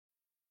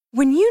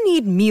When you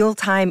need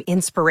mealtime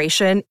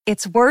inspiration,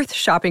 it's worth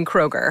shopping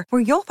Kroger,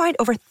 where you'll find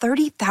over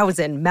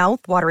 30,000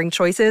 mouth-watering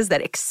choices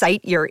that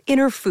excite your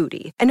inner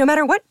foodie. And no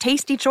matter what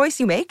tasty choice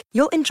you make,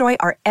 you'll enjoy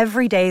our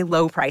everyday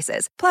low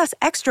prices, plus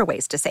extra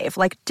ways to save,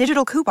 like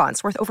digital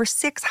coupons worth over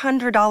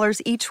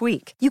 $600 each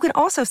week. You can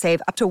also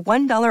save up to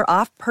 $1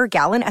 off per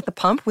gallon at the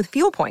pump with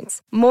fuel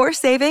points. More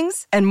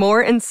savings and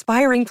more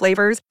inspiring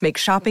flavors make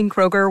shopping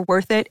Kroger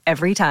worth it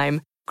every time.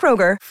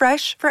 Kroger,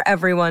 fresh for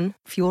everyone.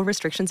 Fuel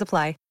restrictions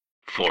apply.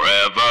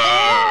 Forever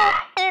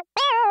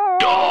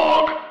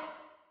Dog.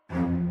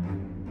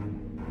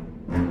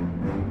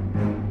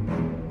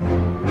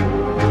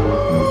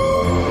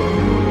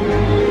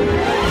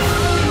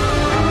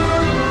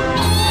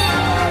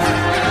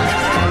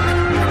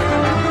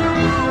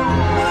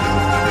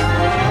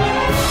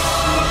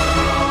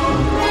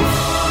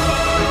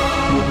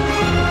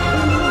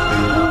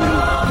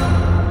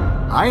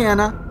 Hi,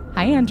 Anna.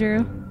 Hi,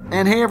 Andrew.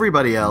 And hey,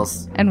 everybody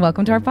else. And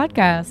welcome to our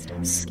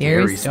podcast.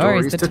 Scary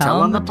stories to tell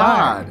on the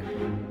pod.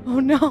 Oh,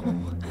 no.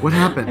 What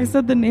happened? I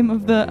said the name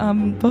of the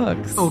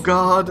books. Oh,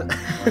 God.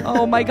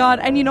 Oh, my God.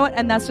 And you know what?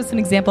 And that's just an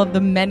example of the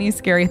many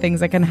scary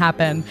things that can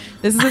happen.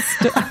 This is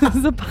this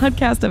is a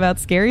podcast about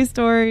scary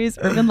stories,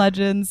 urban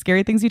legends,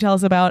 scary things you tell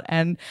us about,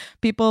 and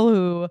people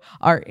who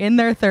are in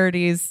their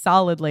 30s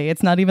solidly.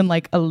 It's not even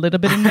like a little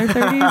bit in their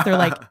 30s. They're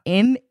like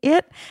in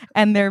it,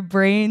 and their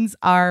brains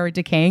are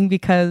decaying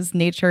because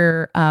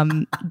nature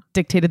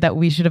dictated that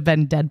we should have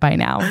been dead by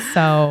now.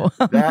 So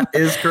that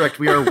is correct.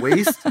 We are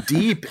waist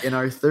deep in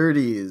our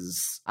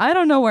 30s. I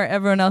don't know where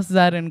everyone else is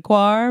at in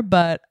Quar,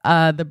 but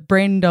the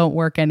brain don't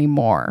work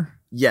anymore.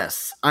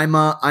 Yes, I'm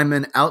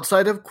an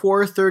outside of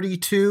Quar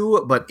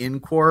 32, but in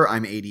Quar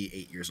I'm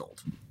 88 years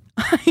old.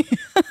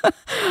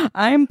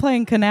 I'm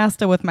playing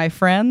canasta with my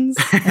friends,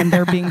 and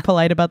they're being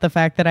polite about the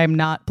fact that I'm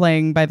not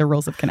playing by the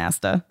rules of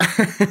canasta.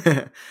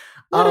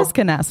 What is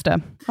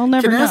canasta? I'll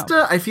never know.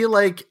 Canasta, I feel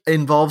like,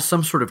 involves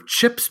some sort of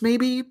chips,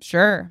 maybe?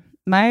 Sure.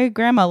 My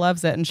grandma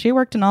loves it, and she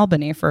worked in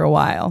Albany for a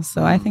while,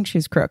 so I think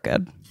she's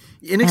crooked.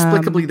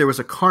 Inexplicably, there was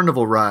a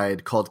carnival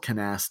ride called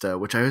Canasta,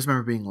 which I always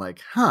remember being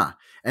like, huh.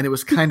 And it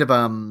was kind of,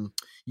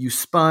 you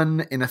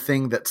spun in a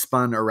thing that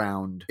spun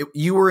around.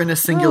 You were in a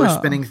singular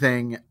spinning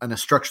thing and a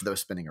structure that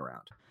was spinning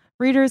around.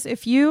 Readers,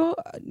 if you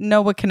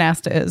know what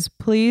canasta is,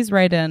 please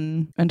write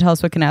in and tell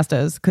us what canasta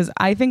is, because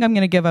I think I'm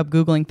going to give up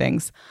Googling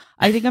things.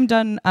 I think I'm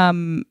done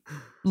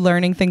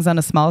learning things on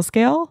a small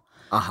scale.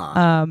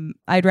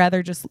 I'd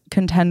rather just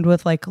contend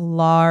with like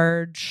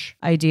large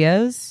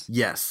ideas.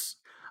 Yes.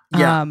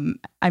 Yeah.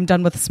 I'm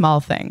done with small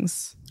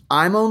things.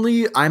 I'm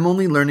only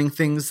learning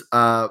things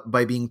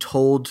by being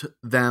told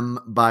them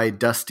by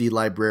dusty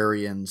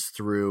librarians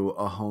through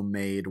a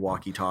homemade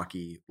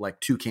walkie-talkie, like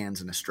 2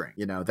 cans and a string.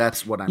 You know,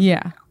 that's what I'm doing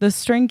now. The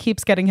string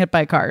keeps getting hit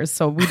by cars,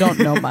 so we don't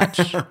know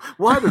much.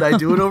 Why did I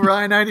do it over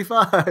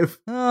I-95?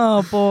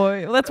 Oh,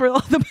 boy. That's where all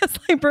the best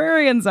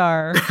librarians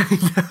are.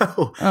 I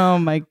know. Oh,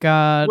 my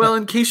God. Well,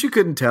 in case you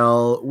couldn't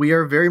tell, we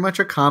are very much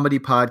a comedy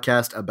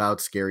podcast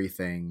about scary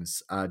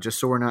things, just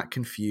so we're not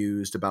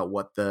confused about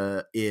what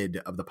the id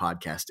of the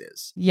podcast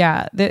is.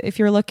 Yeah. If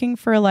you're looking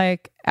for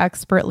like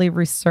expertly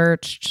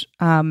researched,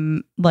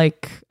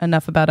 like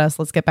enough about us,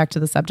 let's get back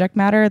to the subject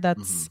matter.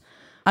 That's,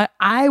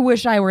 I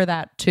wish I were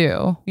that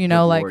too. You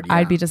know, like Lord, yeah.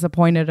 I'd be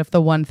disappointed if the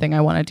one thing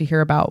I wanted to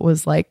hear about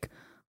was like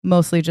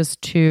mostly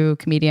just 2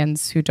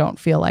 comedians who don't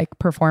feel like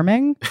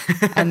performing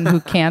and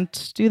who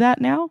can't do that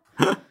now.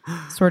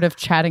 Sort of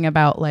chatting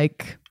about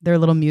like their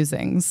little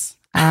musings.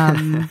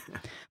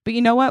 But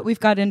you know what? We've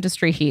got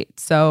industry heat,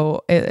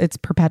 so it's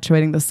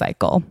perpetuating the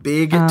cycle.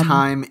 Big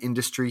time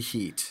industry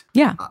heat.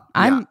 Yeah,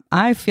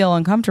 I feel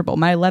uncomfortable.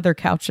 My leather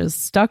couch is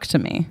stuck to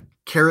me.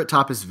 Carrot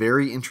Top is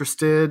very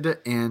interested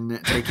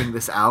in taking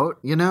this out,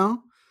 you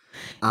know?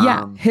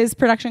 Yeah, his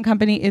production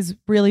company is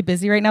really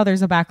busy right now.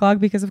 There's a backlog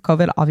because of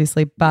COVID,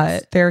 obviously,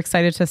 but they're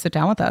excited to sit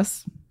down with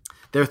us.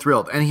 They're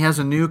thrilled. And he has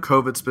a new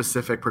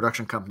COVID-specific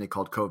production company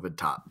called COVID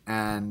Top.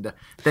 And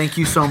thank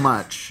you so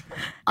much.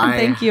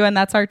 Thank you. And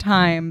that's our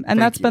time. And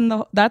that's been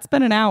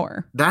an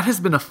hour.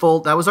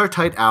 That was our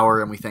tight hour.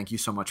 And we thank you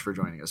so much for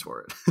joining us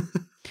for it.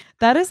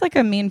 That is like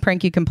a mean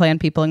prank you can play on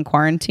people in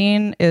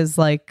quarantine is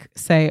like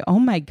say, oh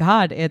my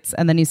God,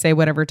 and then you say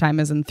whatever time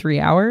is in 3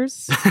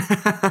 hours.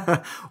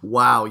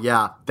 Wow.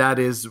 Yeah. That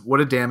is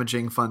what a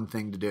damaging, fun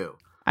thing to do.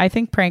 I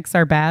think pranks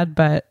are bad,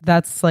 but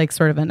that's like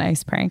sort of a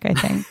nice prank, I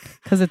think,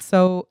 because it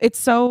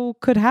so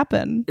could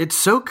happen. It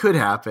so could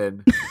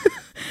happen.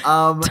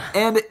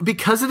 And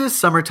because it is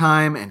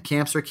summertime and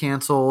camps are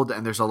canceled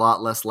and there's a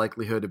lot less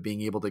likelihood of being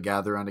able to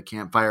gather around a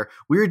campfire,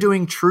 we're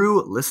doing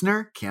true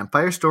listener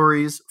campfire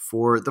stories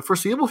for the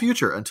foreseeable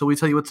future until we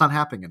tell you it's not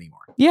happening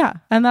anymore. Yeah.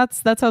 And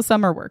that's how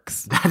summer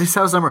works. That is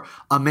how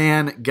a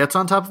man gets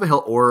on top of a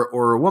hill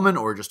or a woman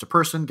or just a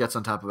person gets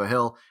on top of a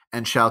hill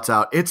and shouts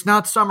out, "It's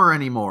not summer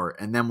anymore."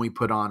 And then we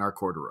put on our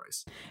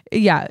corduroys.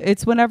 Yeah.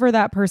 It's whenever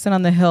that person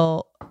on the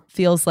hill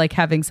feels like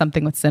having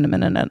something with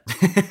cinnamon in it.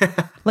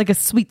 Like a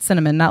sweet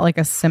cinnamon, not like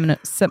a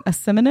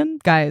cinnamon.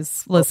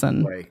 Guys,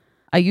 listen.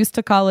 I used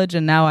to college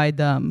and now I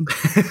dumb.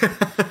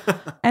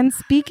 And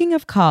speaking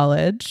of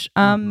college,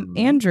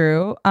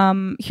 Andrew,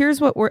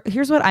 here's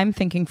what I'm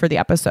thinking for the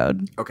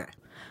episode. Okay.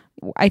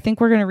 I think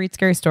we're going to read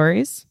scary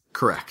stories.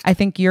 Correct. I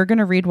think you're going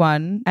to read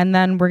one, and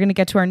then we're going to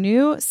get to our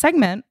new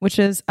segment, which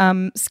is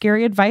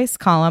scary advice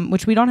column,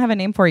 which we don't have a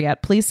name for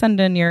yet. Please send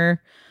in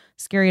your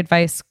scary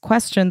advice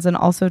questions and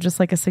also just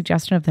like a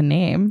suggestion of the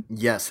name.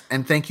 Yes.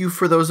 And thank you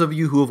for those of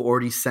you who have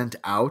already sent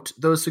out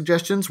those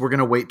suggestions. We're going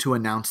to wait to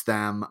announce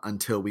them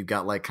until we've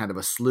got like kind of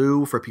a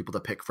slew for people to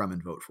pick from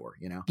and vote for,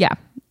 you know? Yeah.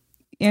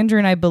 Andrew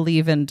and I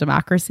believe in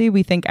democracy.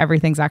 We think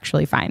everything's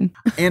actually fine.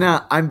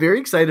 Anna, I'm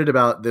very excited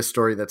about this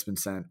story that's been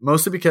sent,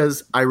 mostly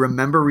because I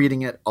remember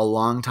reading it a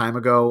long time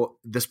ago.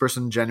 This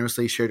person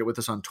generously shared it with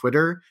us on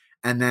Twitter,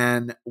 and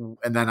then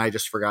I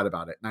just forgot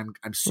about it. And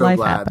I'm so Life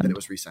glad happened. that it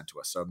was resent to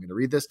us. So I'm going to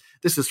read this.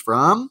 This is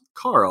from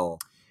Carl.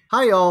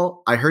 Hi,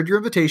 y'all. I heard your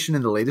invitation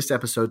in the latest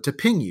episode to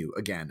ping you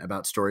again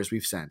about stories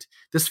we've sent.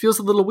 This feels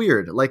a little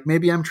weird, like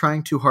maybe I'm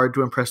trying too hard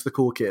to impress the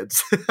cool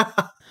kids.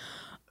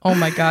 Oh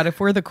my God,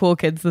 if we're the cool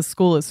kids, the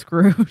school is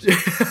screwed.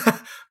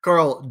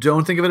 Carl,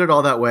 don't think of it at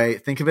all that way.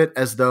 Think of it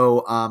as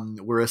though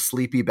we're a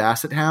sleepy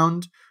basset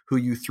hound who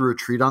you threw a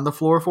treat on the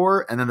floor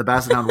for, and then the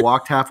basset hound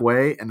walked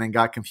halfway and then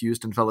got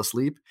confused and fell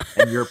asleep,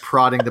 and you're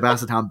prodding the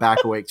basset hound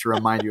back awake to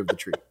remind you of the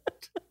treat.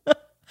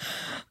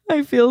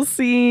 I feel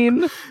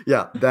seen.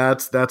 Yeah,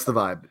 that's the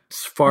vibe.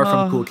 It's far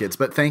from cool kids,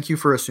 but thank you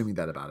for assuming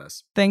that about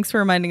us. Thanks for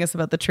reminding us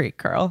about the treat,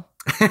 Carl.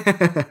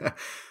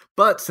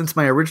 But since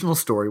my original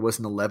story was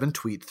an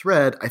 11-tweet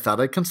thread, I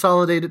thought I'd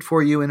consolidate it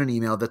for you in an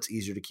email that's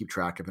easier to keep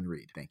track of and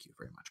read. Thank you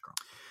very much, Carl.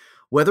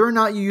 Whether or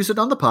not you use it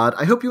on the pod,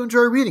 I hope you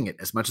enjoy reading it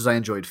as much as I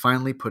enjoyed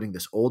finally putting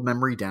this old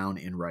memory down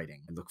in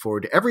writing. I look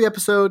forward to every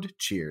episode.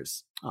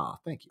 Cheers. Aw,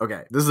 thank you.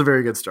 Okay, this is a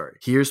very good story.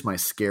 Here's my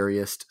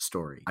scariest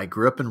story. I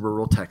grew up in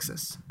rural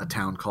Texas, a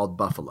town called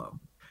Buffalo.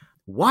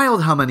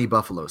 Wild how many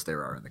buffaloes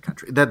there are in the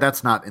country.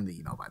 That's not in the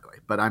email, by the way,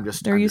 but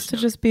there used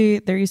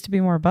to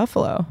be more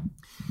buffalo.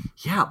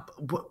 Yeah,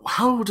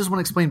 how does one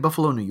explain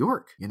Buffalo, New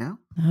York, you know?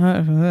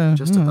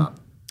 Just a thought.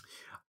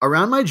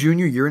 Around my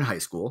junior year in high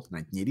school,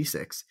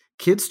 1986,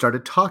 kids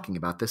started talking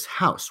about this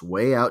house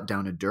way out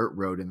down a dirt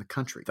road in the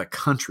country,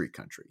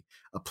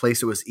 a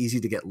place it was easy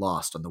to get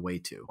lost on the way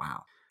to.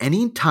 Wow.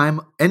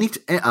 Anytime,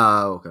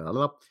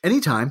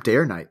 day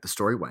or night, the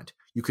story went,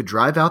 you could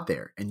drive out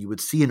there and you would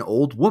see an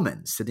old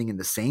woman sitting in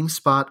the same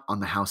spot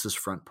on the house's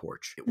front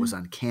porch. It was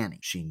uncanny.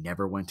 She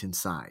never went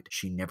inside.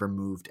 She never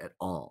moved at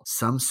all.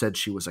 Some said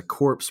she was a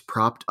corpse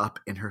propped up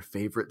in her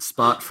favorite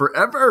spot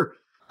forever.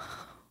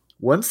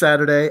 One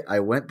Saturday, I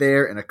went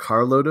there in a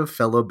carload of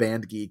fellow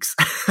band geeks.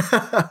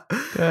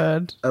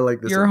 Good. I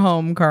like this. You're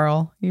home,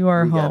 Carl. You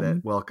are home. Get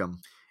it.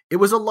 Welcome. It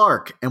was a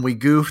lark, and we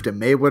goofed and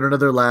made one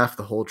another laugh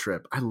the whole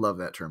trip. I love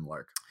that term,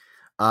 lark.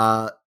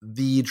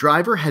 The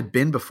driver had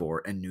been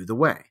before and knew the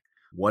way.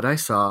 What I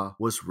saw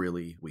was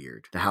really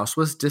weird. The house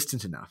was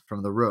distant enough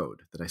from the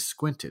road that I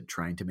squinted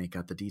trying to make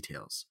out the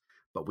details.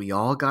 But we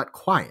all got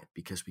quiet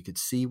because we could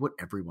see what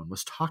everyone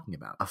was talking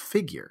about. A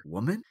figure,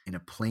 woman in a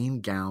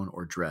plain gown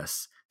or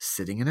dress,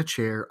 sitting in a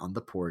chair on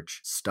the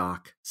porch,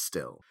 stock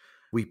still.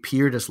 We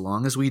peered as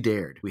long as we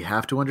dared. You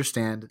have to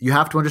understand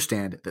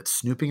that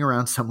snooping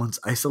around someone's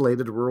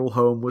isolated rural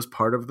home was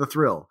part of the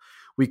thrill.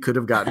 We could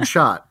have gotten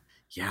shot.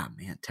 Yeah,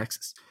 man,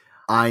 Texas.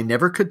 I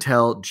never could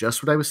tell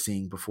just what I was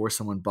seeing before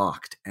someone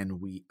balked, and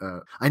we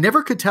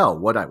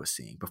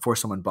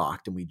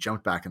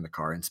jumped back in the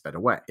car and sped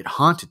away. It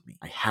haunted me.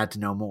 I had to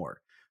know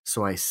more.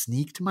 So I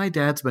sneaked my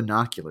dad's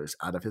binoculars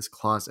out of his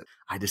closet.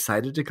 I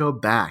decided to go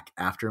back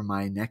after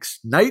my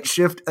next night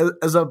shift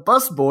as a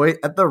busboy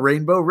at the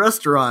Rainbow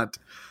Restaurant.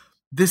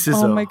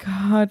 My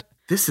God.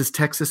 This is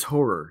Texas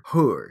horror.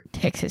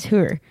 Texas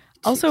horror.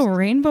 Also,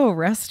 Rainbow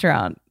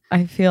Restaurant.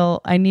 I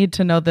feel I need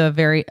to know the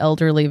very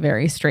elderly,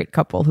 very straight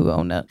couple who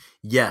own it.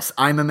 Yes,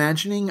 I'm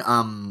imagining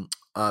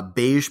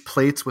beige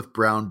plates with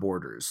brown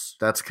borders.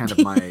 That's kind of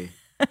my...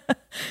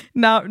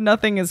 No,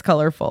 nothing is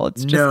colorful.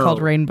 It's just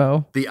called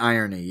Rainbow. The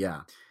irony,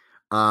 yeah.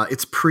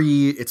 It's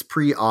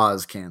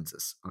pre-Oz,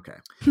 Kansas. Okay.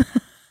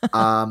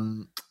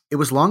 It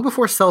was long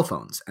before cell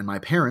phones, and my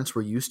parents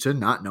were used to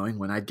not knowing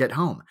when I'd get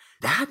home.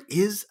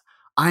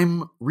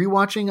 I'm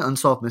rewatching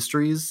Unsolved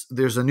Mysteries.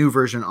 There's a new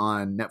version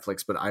on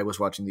Netflix, but I was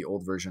watching the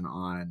old version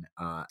on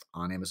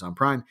Amazon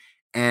Prime.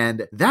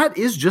 And that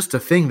is just a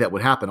thing that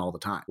would happen all the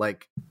time.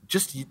 Like,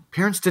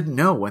 parents didn't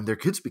know when their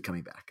kids would be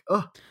coming back.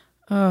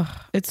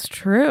 It's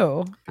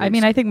true. I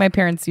mean, I think my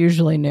parents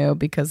usually knew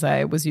because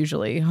I was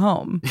usually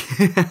home.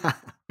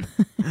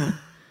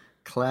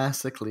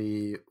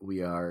 Classically,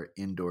 we are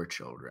indoor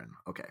children.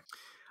 Okay.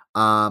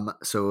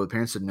 So the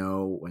parents didn't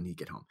know when he'd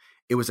get home.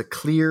 It was a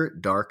clear,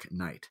 dark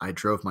night. I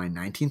drove my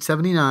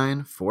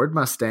 1979 Ford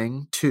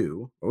Mustang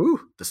the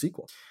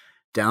sequel,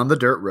 down the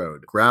dirt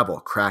road,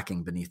 gravel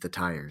cracking beneath the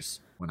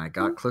tires. When I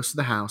got close to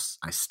the house,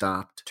 I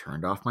stopped,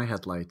 turned off my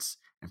headlights,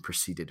 and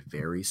proceeded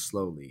very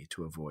slowly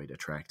to avoid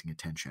attracting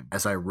attention.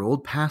 As I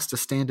rolled past a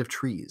stand of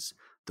trees,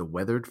 the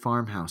weathered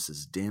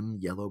farmhouse's dim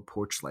yellow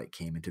porch light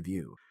came into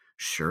view.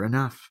 Sure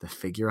enough, the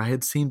figure I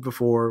had seen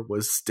before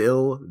was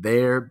still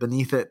there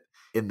beneath it,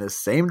 in the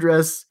same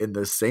dress, in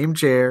the same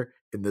chair,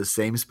 in the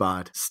same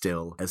spot,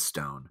 still as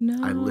stone.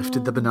 No. I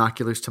lifted the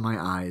binoculars to my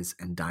eyes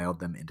and dialed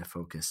them into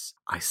focus.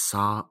 I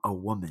saw a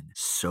woman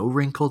so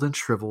wrinkled and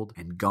shriveled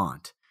and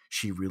gaunt,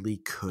 she really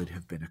could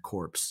have been a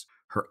corpse.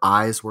 Her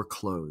eyes were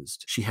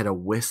closed. She had a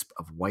wisp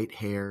of white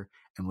hair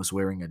and was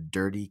wearing a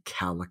dirty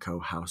calico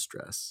house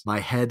dress.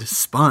 My head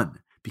spun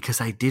because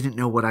I didn't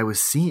know what I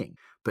was seeing.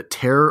 But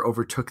terror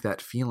overtook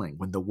that feeling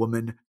when the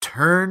woman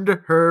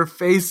turned her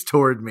face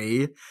toward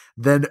me,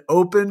 then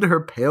opened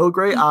her pale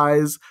gray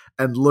eyes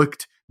and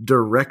looked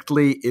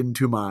directly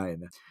into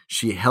mine.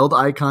 She held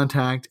eye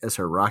contact as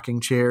her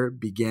rocking chair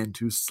began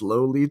to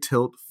slowly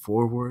tilt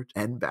forward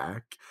and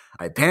back.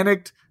 I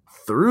panicked,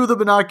 threw the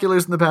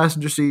binoculars in the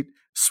passenger seat,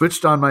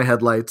 switched on my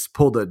headlights,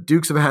 pulled a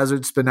Dukes of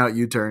Hazzard spin-out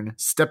U-turn,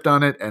 stepped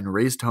on it, and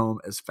raced home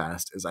as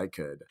fast as I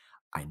could.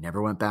 I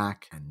never went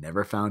back and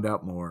never found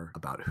out more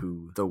about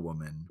who the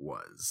woman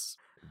was.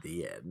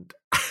 The end.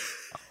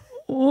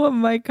 Oh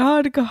my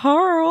God,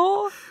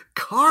 Carl.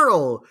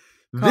 Carl!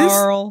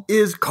 Carl.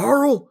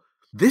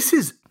 This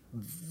is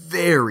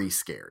very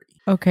scary.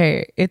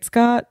 Okay, it's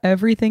got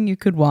everything you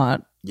could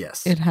want.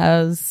 Yes. It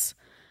has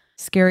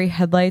scary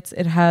headlights.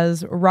 It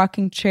has a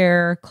rocking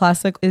chair,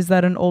 classic, is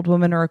that an old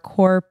woman or a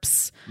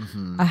corpse?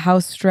 Mm-hmm. A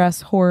house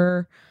dress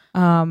horror.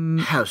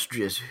 House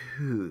dress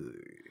horror.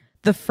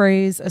 The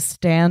phrase, a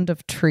stand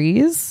of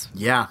trees.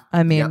 Yeah.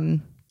 I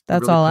mean,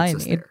 that's really all I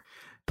need.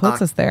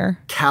 Puts us there.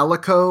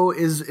 Calico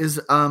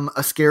is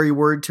a scary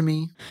word to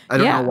me. I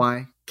don't know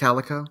why.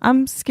 Calico.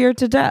 I'm scared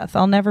to death.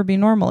 I'll never be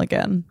normal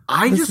again.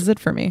 This is it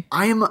for me.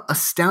 I am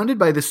astounded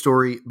by this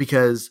story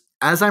because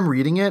as I'm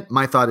reading it,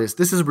 my thought is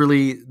this is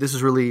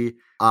really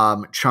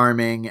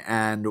charming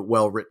and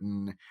well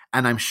written.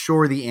 And I'm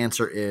sure the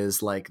answer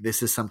is like,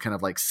 this is some kind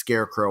of like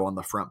scarecrow on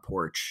the front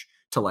porch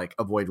to like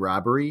avoid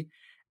robbery.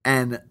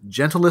 And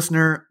gentle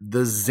listener,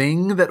 the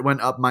zing that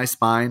went up my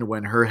spine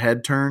when her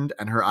head turned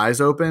and her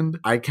eyes opened,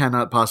 I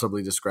cannot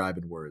possibly describe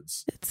in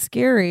words. It's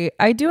scary.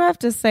 I do have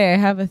to say I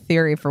have a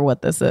theory for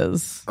what this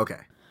is. Okay.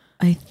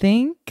 I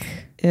think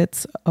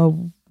it's a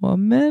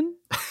woman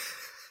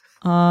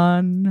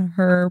on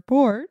her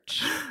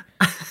porch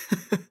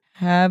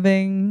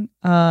having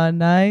a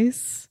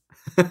nice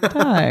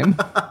time.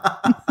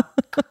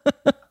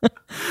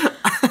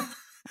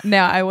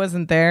 Now, I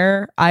wasn't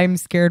there. I'm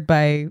scared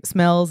by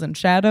smells and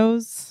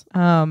shadows.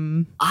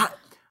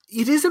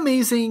 It is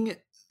amazing.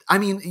 I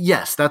mean,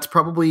 yes, that is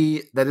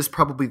probably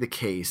the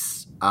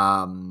case.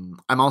 I'm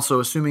also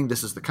assuming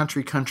this is the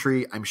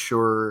country. I'm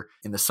sure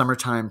in the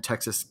summertime,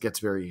 Texas gets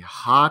very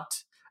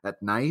hot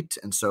at night.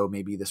 And so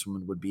maybe this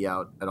woman would be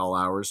out at all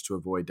hours to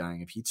avoid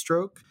dying of heat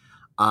stroke.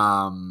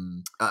 But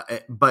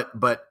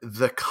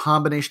the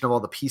combination of all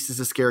the pieces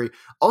is scary.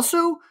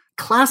 Also,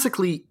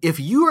 classically, if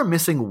you are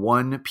missing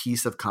one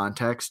piece of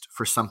context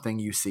for something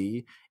you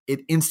see,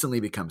 it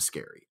instantly becomes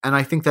scary. And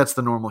I think that's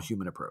the normal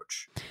human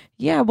approach.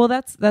 Yeah, well,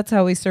 that's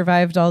how we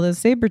survived all those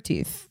saber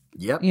teeth.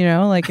 Yep. You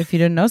know, like if you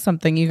didn't know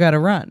something, you got to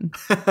run.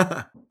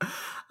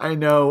 I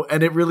know.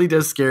 And it really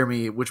does scare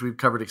me, which we've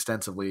covered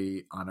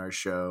extensively on our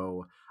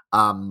show,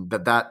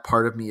 that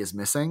part of me is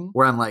missing,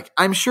 where I'm like,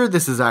 I'm sure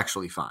this is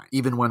actually fine,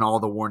 even when all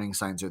the warning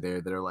signs are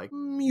there that are like,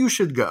 you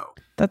should go.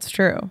 That's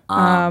true.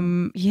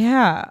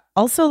 Yeah.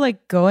 Also,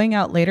 like going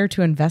out later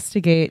to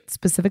investigate,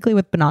 specifically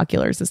with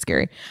binoculars, is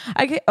scary.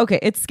 Okay,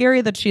 it's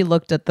scary that she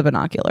looked at the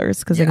binoculars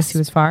because I guess she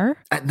was far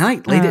at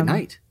night, late at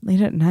night.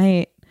 Late at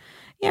night.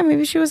 Yeah,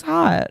 maybe she was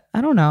hot.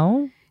 I don't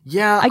know.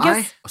 Yeah, I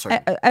guess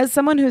as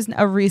someone who's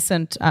a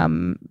recent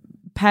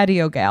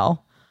patio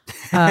gal.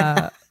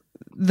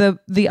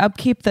 The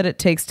upkeep that it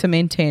takes to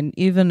maintain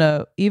even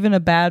a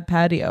bad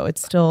patio,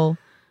 it's still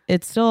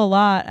a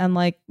lot. And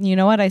like, you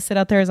know what? I sit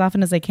out there as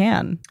often as I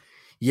can.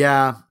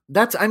 Yeah,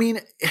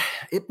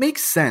 it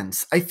makes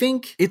sense. I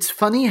think it's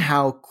funny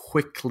how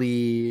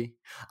quickly,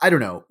 I don't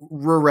know,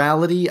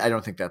 rurality, I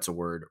don't think that's a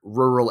word.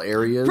 Rural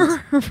areas.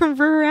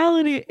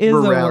 Rurality is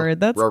a word.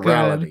 That's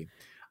rurality.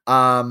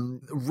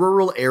 Good.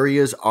 Rural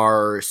areas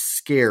are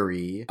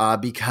scary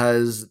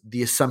because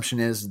the assumption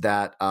is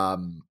that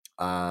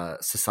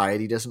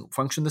society doesn't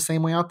function the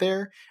same way out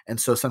there. And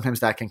so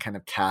sometimes that can kind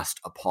of cast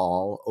a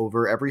pall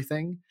over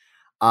everything.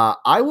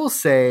 I will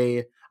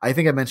say, I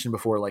think I mentioned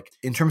before, like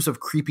in terms of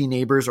creepy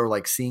neighbors or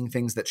like seeing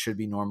things that should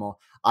be normal,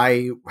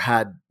 we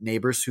had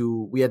neighbors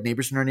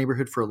in our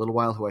neighborhood for a little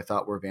while who I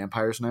thought were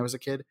vampires when I was a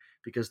kid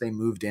because they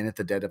moved in at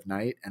the dead of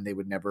night and they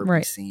would never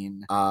be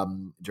seen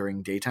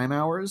during daytime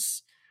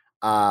hours.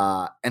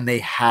 And they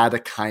had a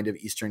kind of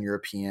Eastern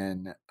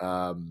European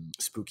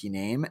spooky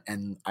name,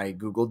 and I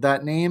Googled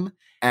that name,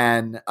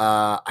 and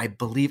I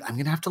believe I'm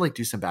gonna have to like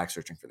do some back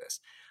searching for this.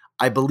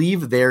 I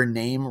believe their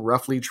name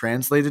roughly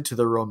translated to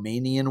the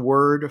Romanian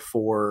word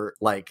for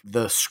like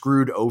the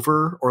screwed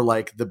over or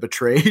like the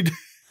betrayed.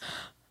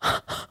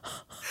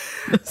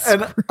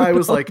 And I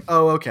was like,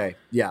 oh, okay.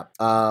 Yeah.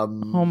 Oh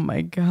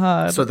my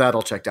God. So that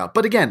all checked out.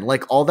 But again,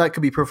 like all that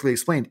could be perfectly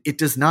explained. It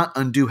does not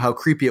undo how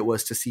creepy it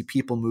was to see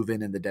people move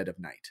in the dead of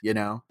night, you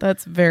know?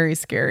 That's very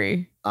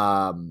scary.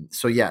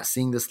 So yeah,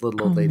 seeing this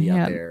little old lady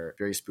out there,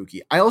 very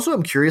spooky. I also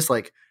am curious,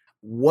 like,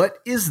 what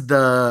is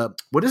the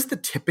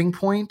tipping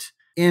point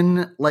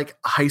in like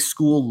high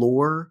school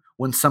lore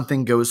when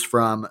something goes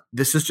from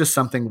this is just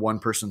something one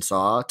person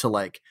saw to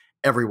like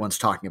everyone's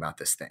talking about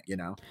this thing, you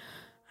know?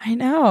 I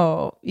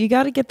know. You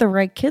got to get the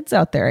right kids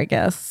out there, I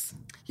guess.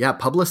 Yeah,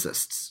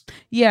 publicists.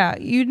 Yeah,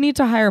 you need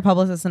to hire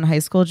publicists in high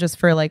school just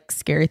for like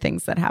scary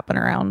things that happen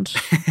around.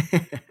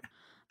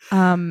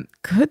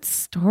 Good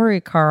story,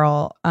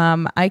 Carl.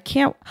 I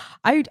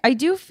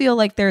do feel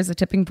like there's a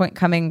tipping point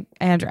coming.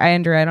 Andrew,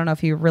 I don't know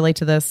if you relate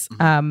to this.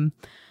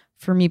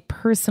 For me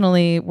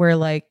personally, where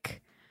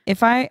like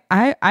if I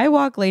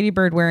walk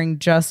Ladybird wearing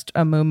just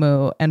a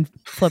muumuu and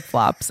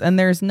flip-flops, and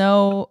there's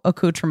no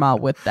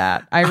accoutrement with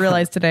that. I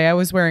realized today I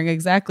was wearing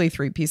exactly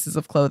 3 pieces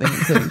of clothing,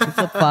 including 2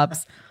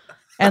 flip-flops.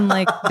 And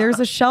like, there's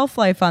a shelf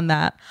life on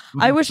that.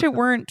 I wish it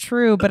weren't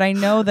true, but I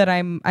know that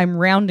I'm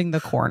rounding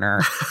the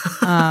corner.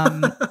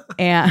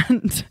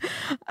 And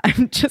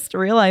I'm just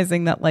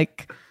realizing that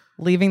like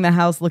leaving the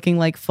house looking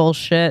like full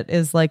shit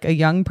is like a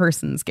young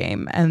person's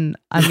game. And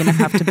I'm going to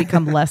have to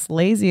become less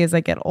lazy as I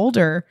get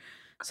older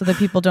so that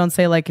people don't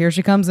say like, here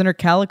she comes in her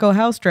calico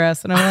house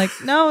dress. And I'm like,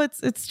 no,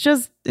 it's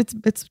just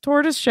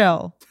tortoise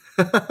shell.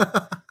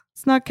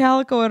 It's not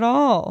calico at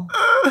all.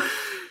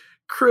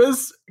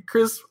 Chris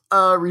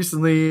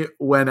recently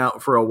went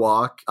out for a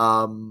walk,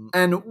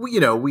 and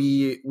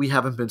we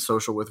haven't been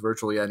social with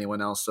virtually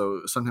anyone else,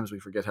 so sometimes we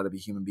forget how to be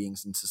human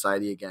beings in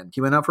society again.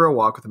 He went out for a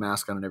walk with a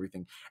mask on and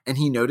everything, and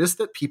he noticed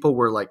that people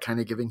were like kind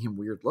of giving him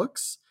weird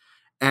looks,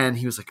 and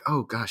he was like,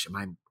 "Oh gosh,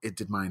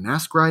 did my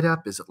mask ride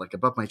up? Is it like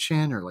above my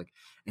chin or like?"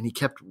 And he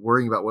kept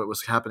worrying about what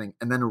was happening,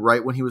 and then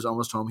right when he was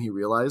almost home, he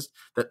realized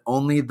that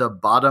only the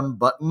bottom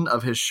button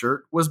of his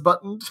shirt was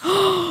buttoned.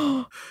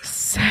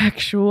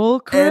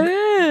 Sexual Chris.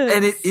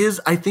 And it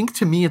is, I think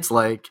to me, it's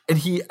like, and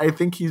I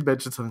think he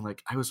mentioned something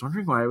like, I was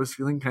wondering why I was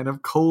feeling kind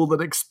of cold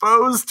and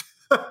exposed.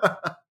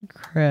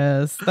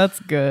 Chris, that's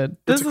good.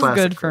 This is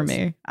good for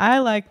me. I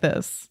like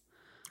this.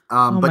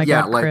 But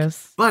yeah, God, like,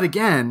 Chris. But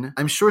again,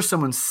 I'm sure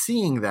someone's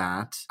seeing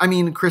that. I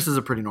mean, Chris is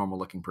a pretty normal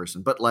looking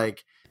person, but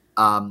like,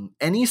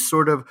 any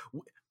sort of,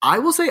 I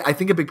will say, I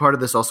think a big part of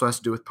this also has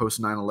to do with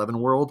post 9/11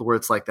 world, where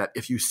it's like that.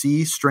 If you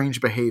see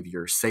strange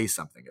behavior, say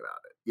something about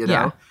it, you know?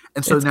 Yeah.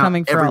 And so It's now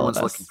coming for all of everyone's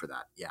us. looking for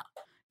that. Yeah.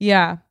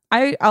 Yeah.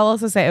 I'll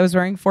also say I was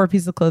wearing 4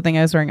 pieces of clothing.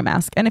 I was wearing a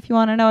mask. And if you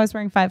want to know, I was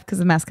wearing 5 because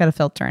the mask had a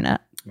filter in it.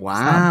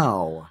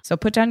 Wow. So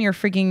put down your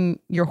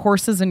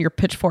horses and your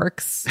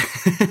pitchforks.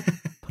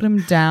 Put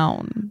them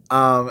down.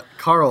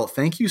 Carl,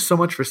 thank you so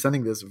much for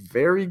sending this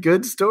very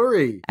good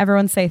story.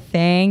 Everyone say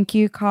thank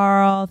you,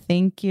 Carl.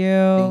 Thank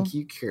you. Thank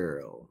you,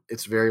 Carol.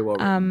 It's very well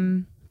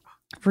written.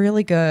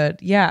 Really good.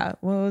 Yeah.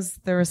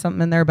 There was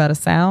something in there about a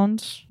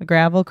sound, the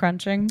gravel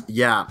crunching.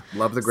 Yeah.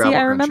 Love the gravel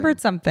crunching. I remembered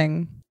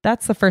something.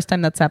 That's the first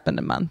time that's happened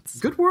in months.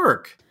 Good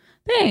work.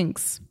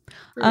 Thanks.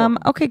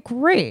 Okay,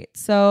 great.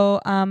 So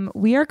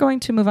we are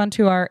going to move on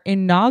to our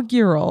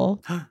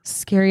inaugural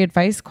scary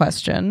advice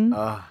question,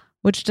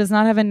 which does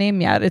not have a name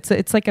yet.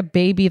 It's like a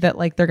baby that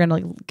like they're going to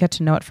like, get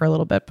to know it for a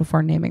little bit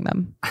before naming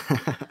them.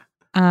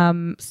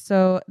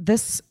 So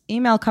this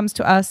email comes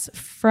to us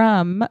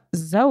from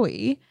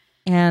Zoe,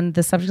 and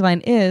the subject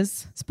line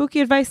is spooky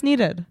advice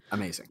needed.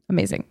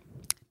 Amazing.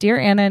 Dear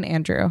Anna and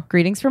Andrew,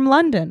 greetings from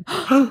London.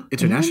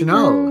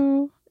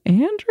 International.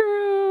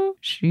 Andrew,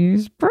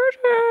 she's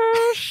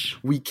British.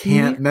 We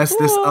can't mess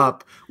this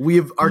up.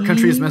 Our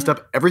country has messed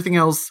up everything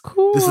else.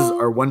 Cool. This is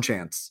our one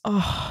chance.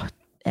 Oh,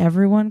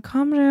 everyone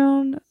calm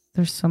down.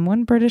 There's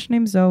someone British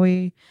named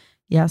Zoe.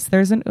 Yes,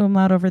 there's an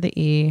umlaut over the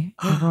E.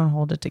 Everyone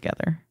hold it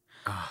together.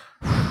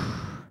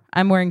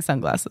 I'm wearing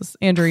sunglasses.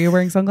 Andrew, are you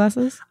wearing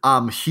sunglasses?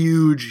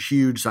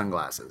 Huge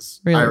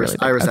sunglasses. Really,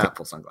 Iris okay.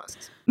 Apfel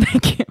sunglasses.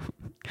 Thank you.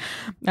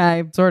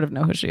 I sort of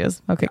know who she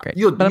is. Okay, great.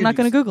 But I'm not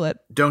going to Google it.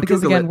 Don't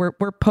because Google again,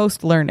 we're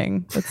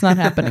post-learning. It's not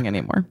happening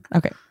anymore.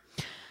 Okay.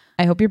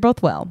 I hope you're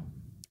both well.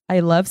 I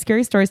love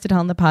scary stories to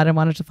tell in the pod and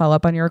wanted to follow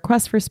up on your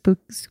request for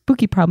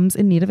spooky problems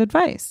in need of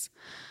advice.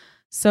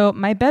 So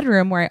my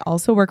bedroom, where I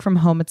also work from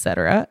home,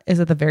 etc., is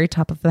at the very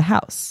top of the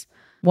house.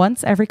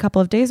 Once every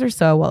couple of days or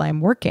so while I'm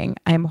working,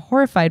 I am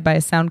horrified by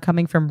a sound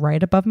coming from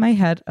right above my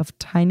head of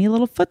tiny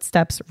little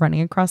footsteps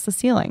running across the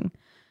ceiling.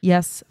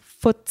 Yes,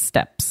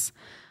 footsteps.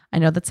 I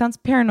know that sounds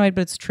paranoid,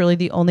 but it's truly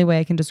the only way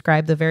I can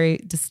describe the very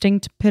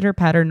distinct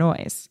pitter-patter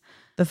noise.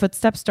 The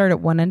footsteps start at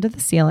one end of the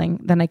ceiling,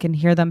 then I can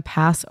hear them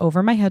pass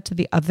over my head to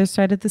the other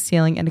side of the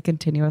ceiling in a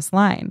continuous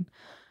line.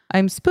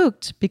 I'm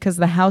spooked because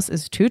the house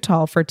is too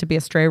tall for it to be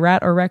a stray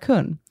rat or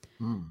raccoon.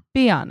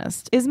 Be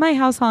honest, is my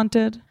house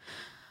haunted?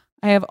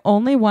 I have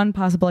only one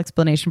possible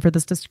explanation for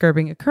this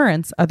disturbing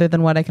occurrence, other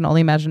than what I can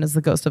only imagine is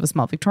the ghost of a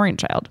small Victorian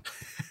child.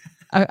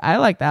 I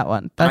like that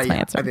one. That's my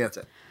answer. I think that's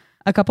it.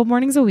 A couple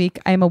mornings a week,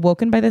 I am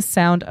awoken by the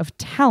sound of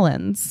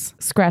talons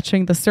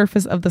scratching the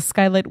surface of the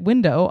skylight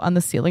window on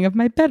the ceiling of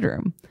my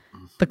bedroom.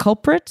 The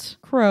culprit?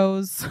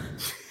 Crows.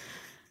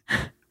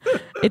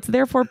 It's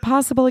therefore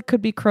possible it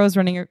could be crows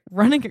running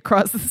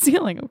across the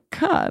ceiling. Oh,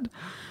 God.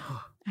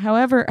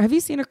 However, have you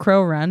seen a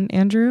crow run,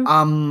 Andrew?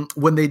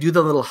 When they do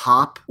the little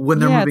hop, when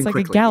they're moving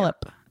quickly. It's like a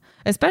gallop. Yeah.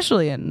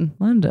 Especially in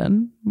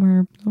London, where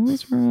I'm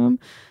always from.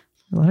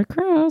 A lot of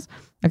crows.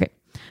 Okay.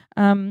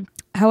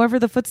 However,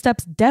 the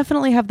footsteps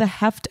definitely have the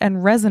heft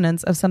and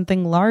resonance of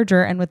something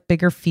larger and with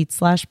bigger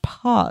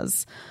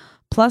feet/paws.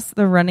 Plus,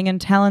 the running and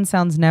talon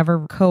sounds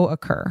never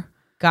co-occur.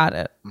 Got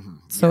it. Mm-hmm.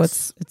 So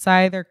yes. it's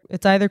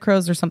either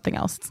crows or something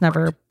else. It's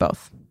never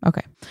both.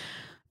 Okay.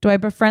 Do I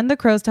befriend the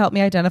crows to help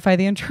me identify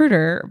the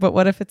intruder? But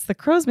what if it's the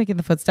crows making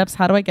the footsteps?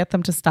 How do I get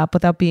them to stop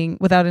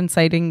without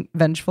inciting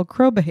vengeful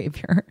crow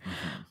behavior?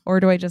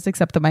 Or do I just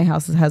accept that my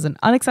house has an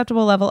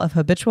unacceptable level of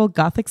habitual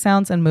gothic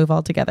sounds and move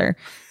altogether?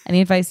 Any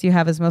advice you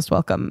have is most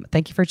welcome.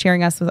 Thank you for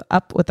cheering us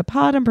up with the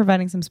pod and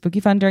providing some spooky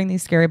fun during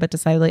these scary but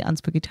decidedly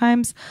unspooky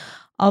times.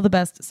 All the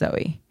best,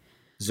 Zoe.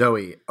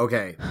 Zoe,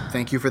 okay.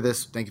 Thank you for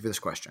this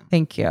question.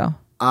 Thank you.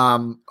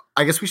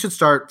 I guess we should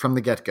start from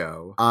the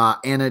get-go.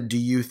 Anna, do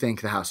you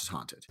think the house is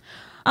haunted?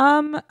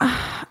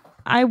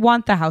 I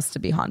want the house to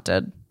be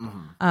haunted.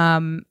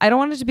 Mm-hmm. I don't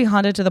want it to be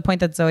haunted to the point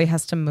that Zoe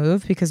has to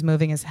move, because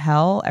moving is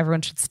hell.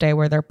 Everyone should stay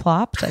where they're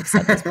plopped. I've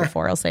said this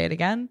before. I'll say it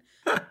again.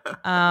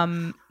 But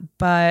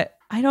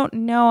I don't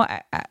know.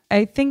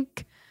 I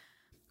think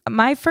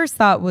my first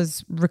thought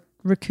was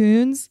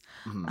raccoons.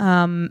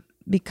 Mm-hmm.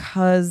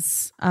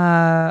 Because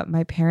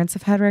my parents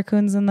have had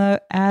raccoons in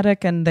the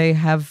attic, and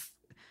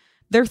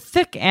they're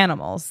thick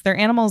animals. They're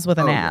animals with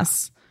an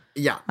ass.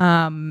 Yeah.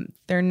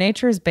 They're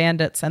nature's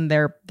bandits, and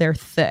they're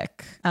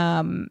thick.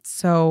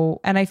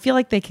 So, and I feel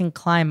like they can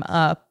climb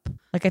up.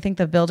 Like, I think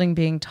the building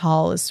being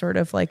tall is sort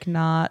of like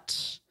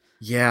not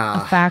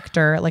a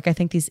factor. Like, I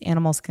think these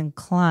animals can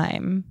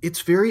climb.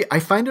 It's I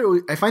find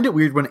it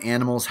weird when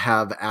animals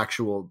have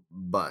actual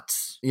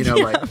butts,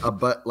 like a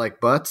butt, like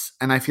butts.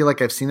 And I feel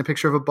like I've seen a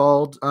picture of a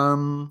bald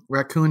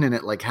raccoon, and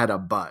it like had a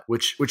butt,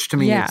 which to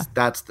me is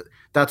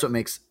that's what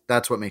makes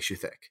you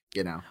thick,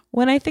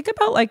 When I think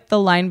about like the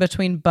line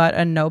between butt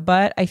and no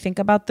butt, I think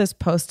about this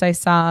post I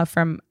saw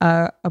from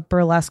a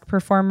burlesque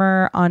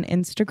performer on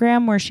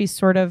Instagram, where she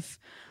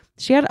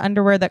had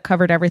underwear that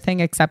covered everything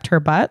except her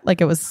butt. Like,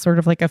 it was sort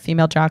of like a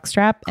female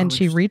jockstrap. And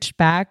she reached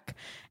back,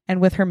 and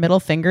with her middle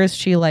fingers,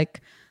 she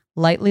like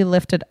lightly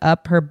lifted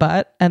up her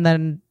butt and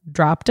then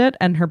dropped it,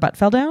 and her butt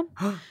fell down.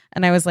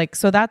 And I was like,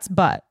 so that's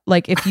butt.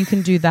 Like, if you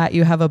can do that,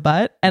 you have a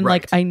butt. And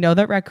right. Like, I know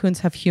that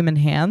raccoons have human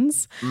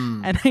hands.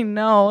 And I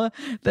know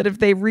that if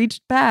they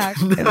reached back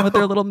and with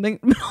their little middle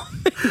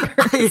fingers,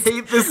 I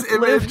hate this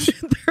image,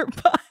 lifted their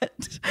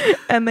butt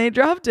and they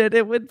dropped it,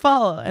 it would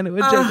fall and it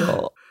would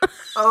jiggle.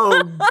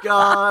 Oh,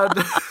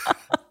 God.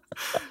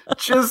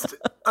 Just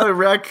a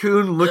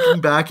raccoon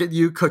looking back at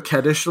you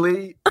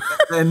coquettishly,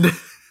 and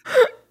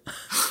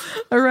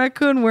a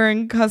raccoon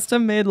wearing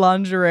custom-made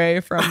lingerie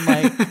from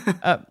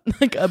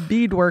like a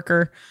bead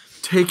worker,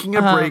 taking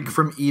a break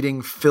from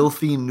eating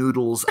filthy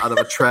noodles out of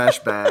a trash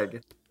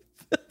bag.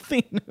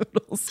 Filthy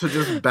noodles to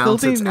just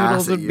bounce filthy its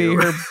ass at you. Filthy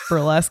noodles would be her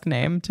burlesque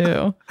name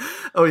too.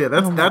 Oh yeah,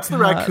 that's the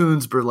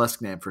raccoon's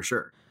burlesque name for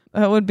sure.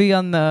 That would be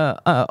on the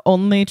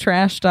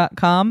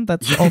onlytrash.com.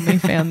 That's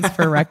OnlyFans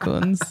for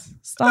raccoons.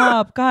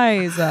 Stop,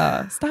 guys.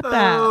 Stop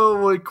that.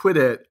 Oh, quit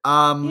it.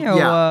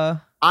 Yeah.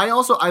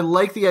 I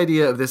like the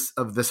idea of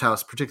this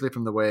house, particularly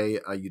from the way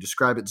you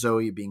describe it,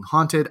 Zoe, being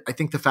haunted. I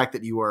think the fact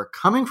that you are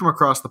coming from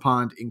across the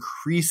pond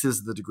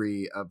increases the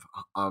degree of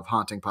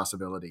haunting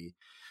possibility.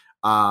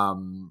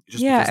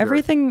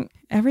 Everything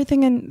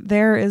in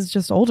there is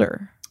just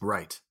older.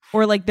 Right.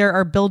 Or like there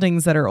are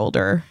buildings that are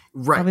older.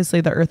 Right. Obviously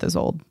the earth is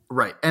old.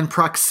 Right. And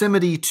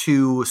proximity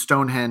to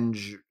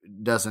Stonehenge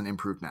doesn't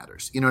improve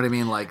matters. You know what I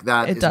mean? Like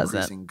that is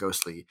increasing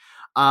ghostly.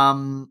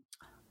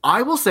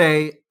 I will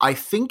say,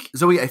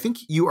 Zoe, I think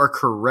you are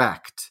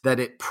correct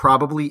that it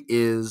probably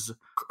is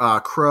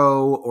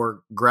crow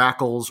or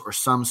grackles or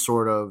some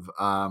sort of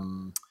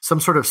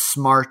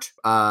smart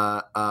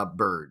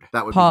bird.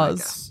 That would be my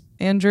guess.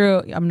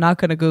 Andrew, I'm not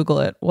going to Google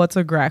it. What's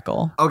a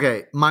grackle?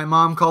 Okay, my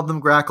mom called them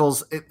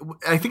grackles.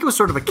 I think it was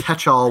sort of a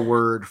catch-all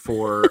word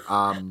for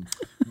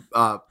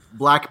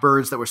black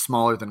birds that were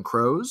smaller than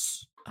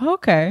crows.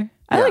 Okay,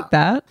 I like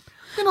that.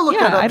 I'm going to look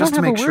that up just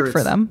to make sure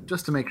for them.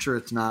 Just to make sure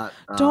it's not.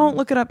 Don't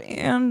look it up,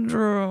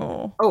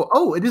 Andrew.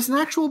 Oh, it is an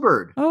actual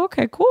bird. Oh,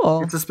 okay,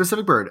 cool. It's a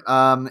specific bird.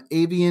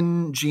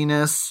 Avian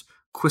genus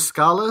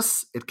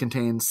Quiscalus. It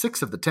contains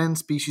 6 of the 10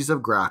 species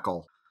of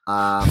grackle.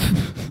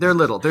 They're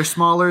little. They're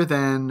smaller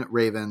than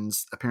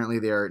ravens. Apparently,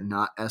 they are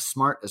not as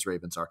smart as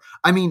ravens are.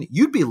 I mean,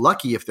 you'd be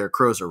lucky if they're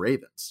crows or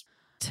ravens.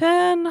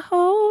 10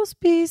 whole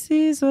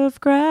species of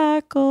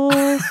grackle.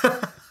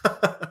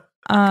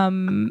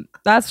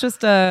 That's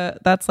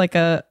like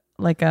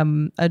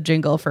a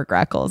jingle for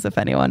grackles if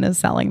anyone is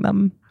selling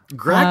them.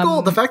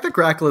 Grackle, the fact that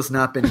Grackle has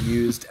not been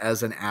used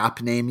as an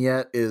app name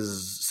yet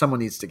is someone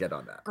needs to get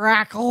on that.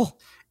 Grackle.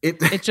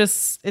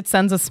 It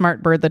sends a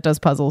smart bird that does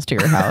puzzles to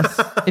your house.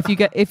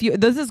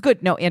 This is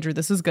good. No, Andrew,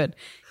 this is good.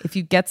 If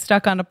you get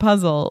stuck on a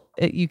puzzle,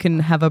 you can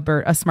have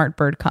a smart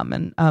bird come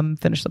and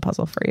finish the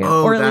puzzle for you,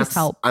 or at least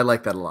help. I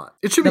like that a lot.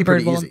 It should be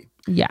pretty easy.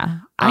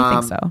 Yeah,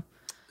 I think so.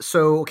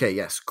 So, okay,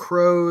 yes,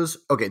 crows.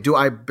 Okay, do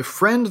I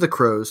befriend the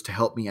crows to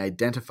help me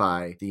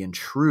identify the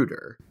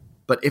intruder?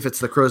 But if it's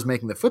the crows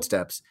making the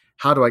footsteps,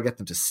 how do I get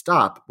them to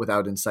stop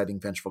without inciting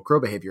vengeful crow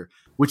behavior?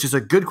 Which is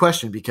a good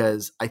question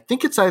because I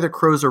think it's either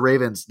crows or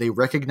ravens. They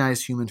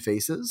recognize human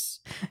faces.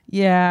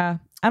 Yeah,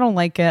 I don't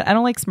like it. I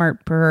don't like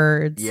smart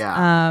birds.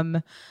 Yeah.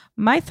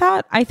 My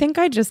thought, I think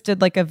I just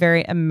did like a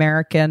very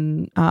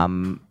American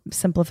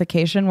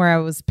simplification where I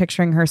was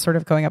picturing her sort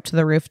of going up to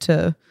the roof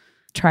to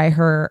try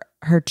her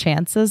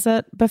chances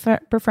at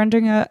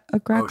befriending a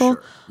grackle. Oh,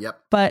 sure.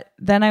 Yep. But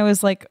then I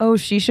was like, oh,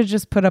 she should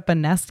just put up a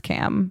Nest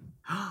Cam.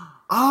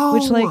 Oh,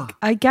 which like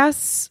I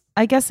guess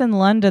in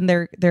London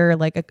they're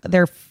like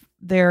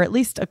they're at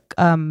least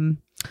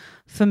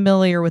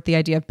familiar with the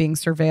idea of being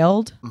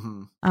surveilled.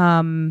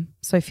 Mm-hmm.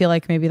 So I feel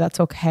like maybe that's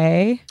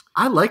okay.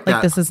 I like that.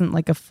 Like this isn't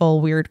like a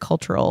full weird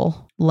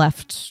cultural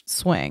left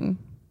swing.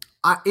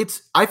 I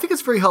think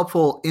it's very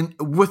helpful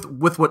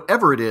with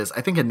whatever it is.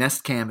 I think a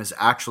Nest Cam is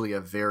actually a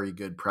very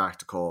good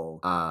practical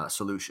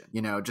solution.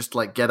 You know, just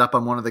like get up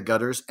on one of the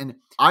gutters and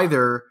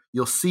either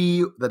you'll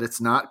see that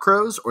it's not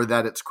crows or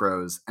that it's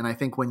crows. And I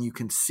think when you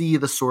can see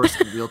the source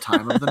in real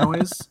time of the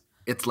noise,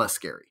 it's less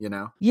scary, you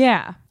know?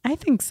 Yeah, I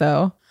think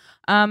so.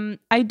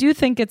 I do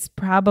think it's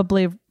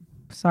probably,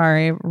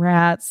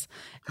 rats.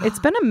 It's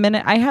been a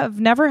minute. I have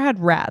never had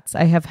rats.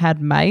 I have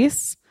had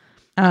mice.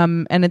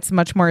 And it's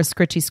much more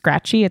scritchy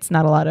scratchy. It's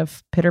not a lot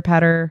of pitter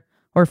patter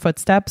or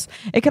footsteps.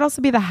 It could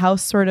also be the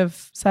house sort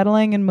of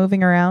settling and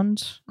moving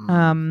around.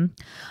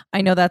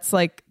 I know that's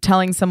like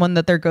telling someone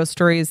that their ghost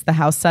story is the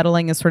house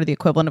settling is sort of the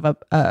equivalent of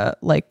a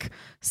like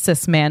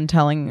cis man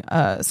telling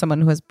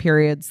someone who has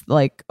periods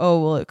like,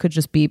 oh, well, it could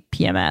just be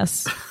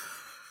PMS.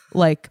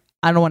 Like,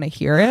 I don't want to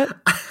hear it.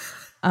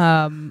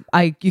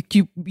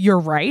 You're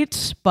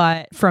right,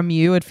 but from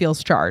you, it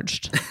feels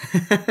charged.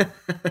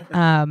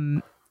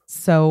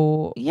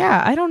 So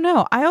yeah, I don't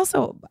know. I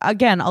also,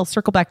 again, I'll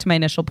circle back to my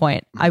initial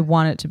point. I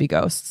want it to be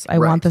ghosts. I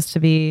want this to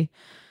be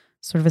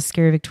sort of a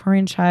scary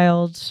Victorian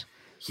child.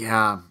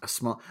 Yeah,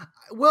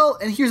 well,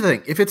 and here's the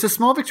thing. If it's a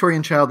small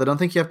Victorian child, I don't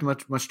think you have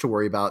much to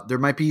worry about. There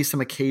might be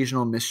some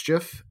occasional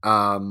mischief.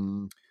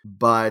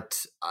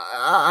 But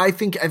I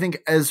think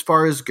as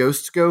far as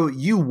ghosts go,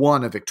 you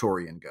want a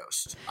Victorian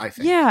ghost, I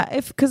think. Yeah,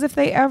 because if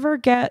they ever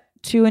get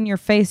too in your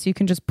face, you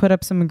can just put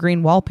up some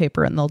green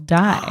wallpaper and they'll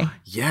die.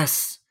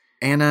 Yes.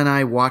 Anna and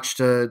I watched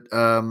a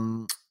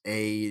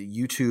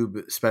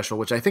YouTube special,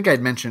 which I think I'd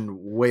mentioned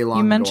way long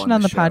ago. You mentioned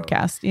on the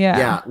podcast. Yeah.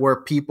 Yeah,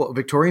 where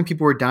Victorian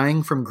people were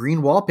dying from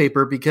green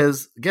wallpaper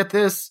because, get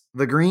this,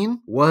 the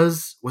green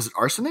was it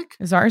arsenic?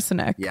 It was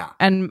arsenic. Yeah.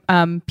 And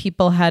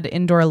people had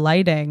indoor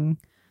lighting,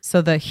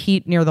 so the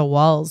heat near the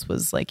walls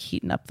was like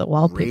heating up the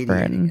wallpaper.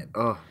 Radiating it.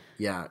 Oh,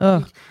 yeah.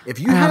 Ugh. If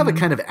you have a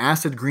kind of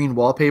acid green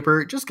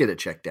wallpaper, just get it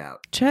checked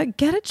out. Get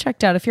it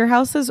checked out. If your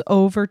house is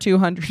over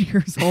 200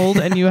 years old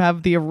and you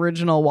have the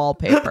original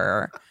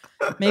wallpaper,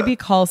 maybe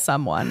call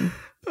someone.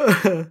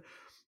 Okay.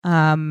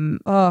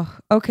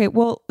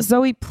 Well,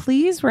 Zoe,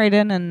 please write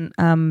in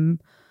and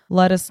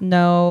let us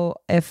know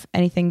if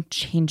anything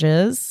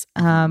changes.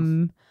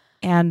 Yeah.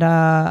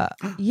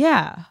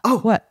 Oh,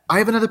 what? I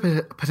have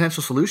another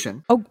potential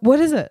solution. Oh, what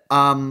is it?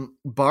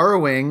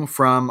 Borrowing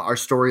from our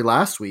story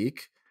last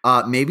week.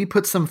 Maybe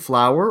put some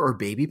flour or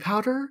baby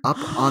powder up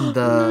on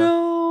the.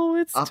 No,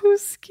 it's too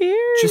scary.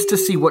 Just to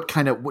see what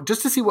kind of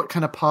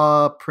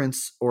paw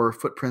prints or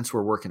footprints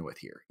we're working with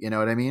here. You know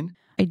what I mean?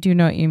 I do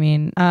know what you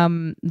mean.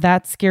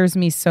 That scares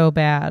me so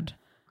bad.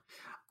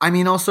 I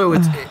mean, also,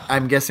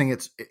 I'm guessing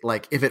it's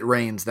like if it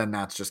rains, then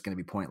that's just going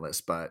to be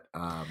pointless. But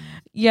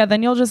yeah,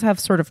 then you'll just have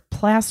sort of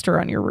plaster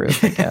on your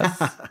roof, I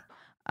guess.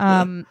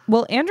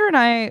 Well, Andrew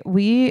and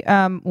we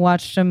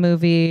watched a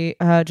movie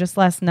just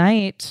last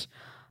night.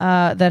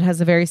 That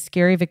has a very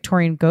scary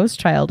Victorian ghost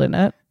child in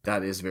it.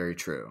 That is very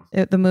true.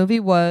 The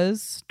movie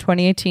was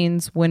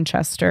 2018's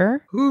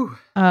Winchester,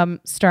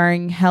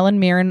 starring Helen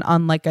Mirren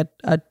on like a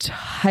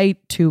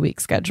tight 2-week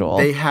schedule.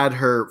 They had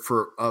her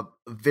for a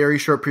very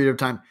short period of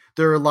time.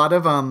 There are a lot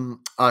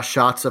of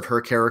shots of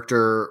her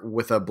character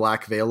with a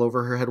black veil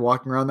over her head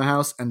walking around the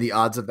house, and the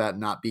odds of that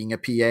not being a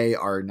PA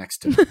are next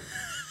to none.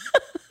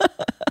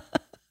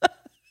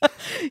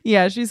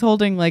 Yeah, she's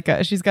holding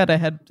she's got a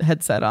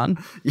headset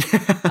on.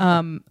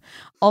 Yeah.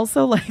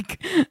 Also,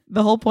 like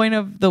the whole point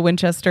of the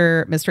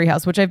Winchester Mystery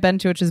House, which I've been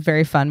to, which is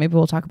very fun. Maybe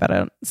we'll talk about it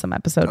on some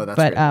episode. Oh,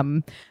 but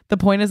the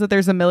point is that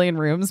there's a million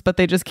rooms, but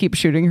they just keep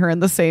shooting her in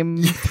the same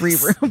 3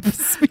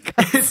 rooms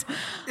because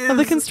of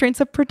the constraints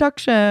of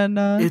production.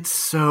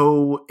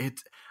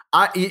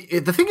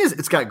 The thing is,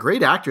 it's got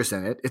great actors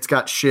in it. It's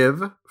got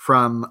Shiv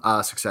from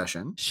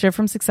Succession. Shiv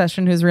from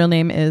Succession, whose real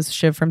name is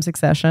Shiv from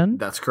Succession.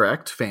 That's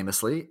correct,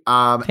 famously.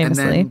 And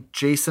then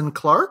Jason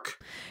Clarke.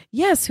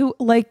 Yes, who,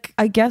 like,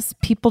 I guess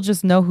people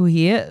just know who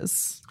he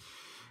is.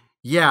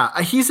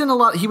 Yeah, he's in a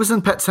lot. He was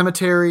in Pet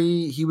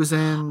Sematary. He was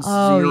in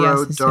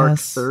Zero Dark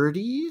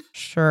 30.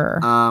 Sure.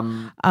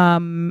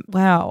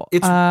 Wow.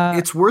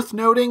 It's worth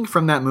noting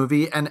from that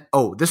movie. And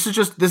this is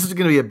going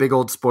to be a big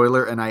old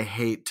spoiler, and I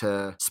hate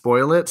to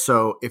spoil it.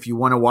 So if you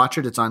want to watch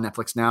it, it's on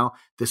Netflix now.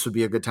 This would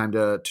be a good time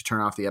to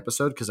turn off the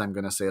episode because I'm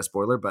going to say a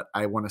spoiler, but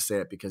I want to say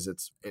it because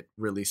it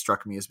really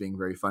struck me as being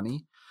very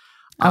funny.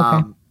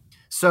 Okay.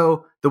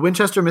 So the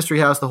Winchester Mystery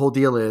House, the whole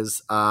deal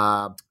is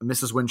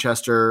Mrs.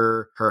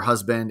 Winchester, her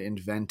husband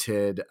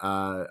invented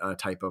a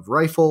type of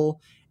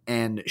rifle,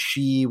 and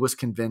she was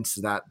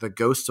convinced that the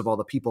ghosts of all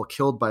the people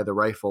killed by the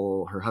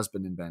rifle her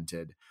husband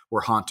invented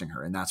were haunting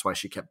her, and that's why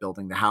she kept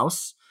building the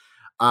house.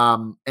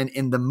 And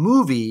in the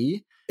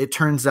movie, it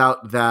turns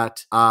out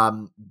that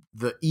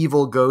the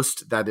evil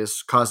ghost that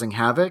is causing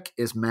havoc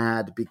is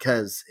mad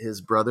because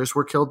his brothers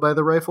were killed by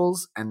the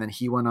rifles, and then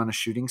he went on a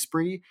shooting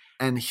spree.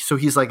 And so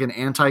he's like an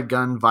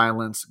anti-gun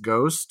violence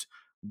ghost,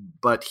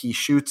 but he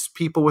shoots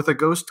people with a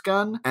ghost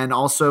gun. And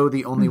also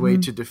the only way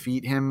to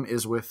defeat him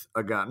is with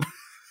a gun.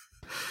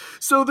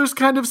 So there's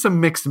kind of some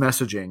mixed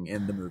messaging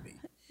in the movie.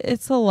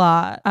 It's a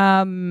lot.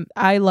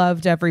 I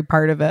loved every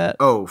part of it.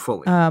 Oh,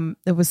 fully.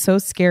 It was so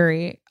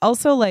scary.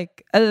 Also,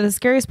 like, the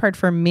scariest part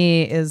for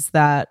me is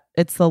that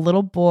it's the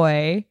little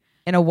boy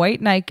in a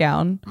white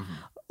nightgown.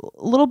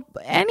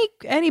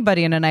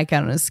 Anybody in a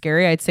nightgown is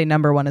scary. I'd say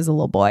number one is a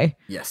little boy.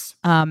 Yes.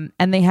 And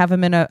they have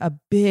him in a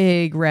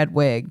big red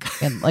wig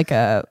and like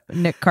a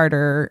Nick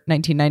Carter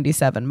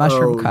 1997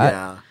 mushroom cut.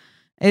 Yeah.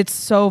 It's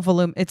so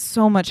it's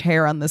so much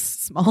hair on this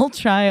small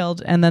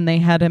child. And then they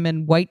had him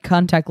in white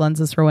contact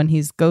lenses for when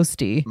he's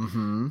ghosty,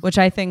 which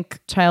I think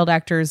child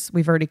actors,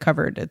 we've already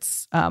covered.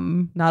 It's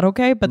not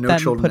okay. But then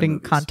putting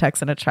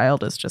contacts in a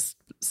child is just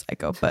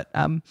psycho. But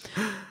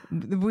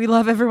we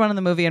love everyone in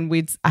the movie, and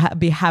we'd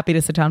be happy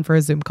to sit down for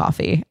a Zoom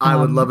coffee. I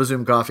would love a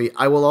Zoom coffee.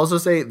 I will also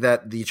say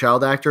that the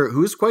child actor,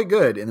 who's quite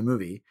good in the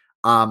movie,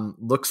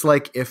 looks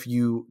like if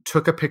you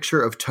took a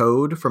picture of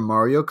Toad from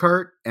Mario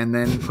Kart and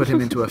then put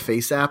him into a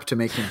face app to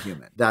make him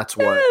human. That's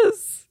what,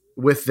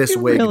 with this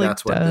wig, really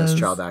that's what this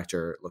child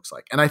actor looks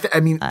like. And I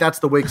mean, that's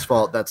the wig's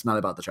fault. That's not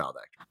about the child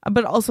actor.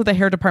 But also the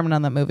hair department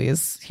on that movie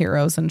is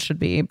heroes and should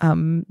be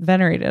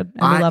venerated.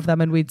 And we love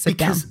them, and we'd sit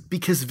down.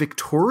 Because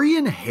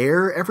Victorian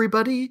hair,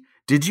 everybody,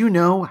 did you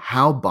know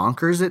how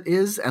bonkers it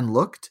is and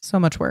looked? So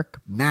much work.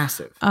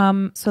 Massive.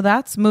 So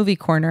that's movie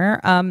corner.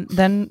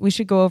 Then we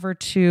should go over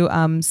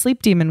to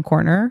Sleep Demon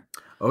corner.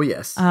 Oh,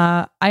 yes.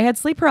 I had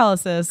sleep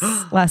paralysis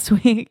last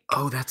week.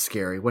 Oh, that's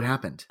scary. What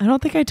happened? I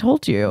don't think I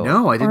told you.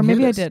 No, I didn't. Or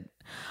maybe hear I this.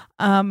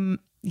 did.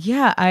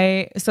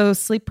 Yeah, so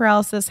sleep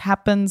paralysis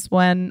happens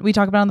when we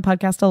talk about it on the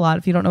podcast a lot.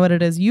 If you don't know what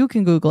it is, you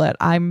can Google it.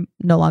 I'm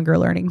no longer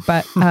learning,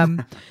 but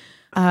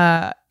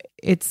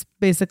it's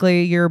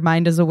basically your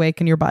mind is awake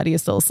and your body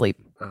is still asleep.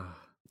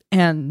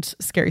 And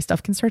scary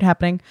stuff can start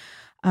happening.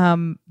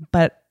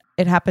 But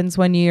it happens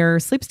when your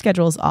sleep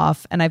schedule is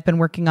off. And I've been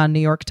working on New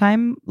York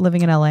time,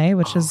 living in LA,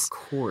 which is, of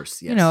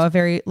course, yes. a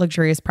very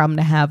luxurious problem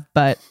to have.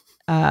 But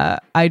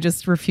I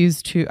just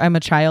I'm a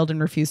child and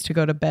refuse to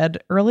go to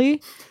bed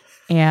early.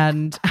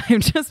 And I'm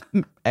just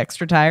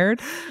extra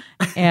tired.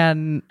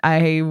 And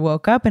I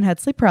woke up and had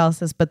sleep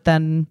paralysis. But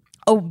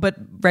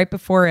right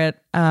before it,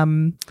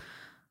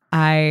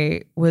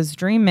 I was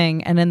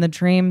dreaming, and in the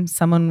dream,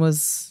 someone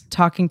was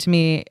talking to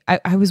me.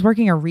 I was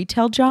working a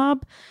retail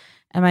job,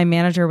 and my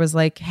manager was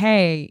like,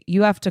 "Hey,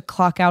 you have to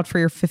clock out for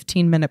your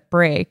 15-minute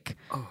break."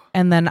 Oh.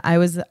 And then I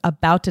was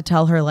about to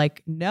tell her,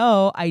 like,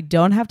 "No, I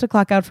don't have to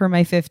clock out for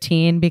my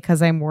 15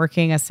 because I'm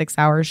working a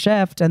 6-hour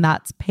shift and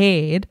that's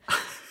paid."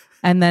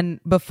 And then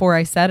before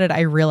I said it,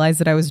 I realized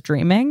that I was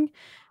dreaming.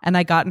 And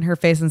I got in her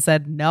face and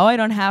said, "No, I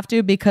don't have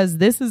to because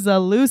this is a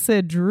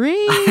lucid dream."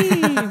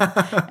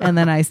 And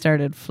then I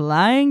started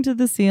flying to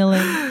the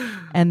ceiling.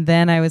 And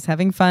then I was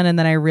having fun. And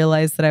then I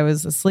realized that I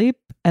was asleep.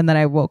 And then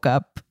I woke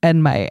up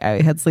and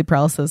I had sleep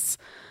paralysis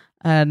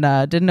and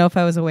didn't know if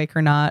I was awake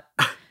or not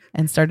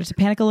and started to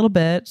panic a little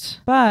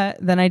bit. But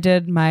then I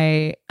did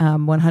my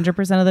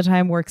 100% of the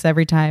time works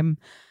every time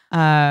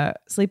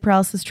sleep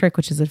paralysis trick,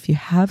 which is if you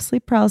have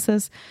sleep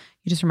paralysis,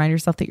 you just remind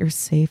yourself that you're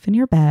safe in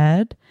your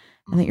bed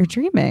and that you're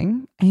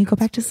dreaming, and you go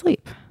back to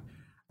sleep.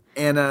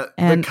 And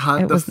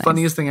the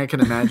funniest thing I can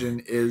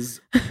imagine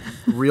is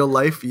real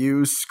life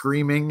you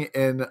screaming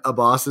in a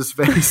boss's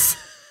face,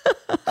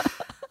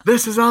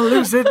 "This is a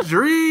lucid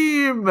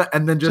dream,"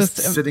 and then just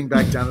sitting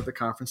back down at the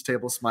conference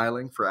table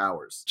smiling for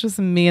hours. Just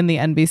me and the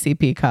NBC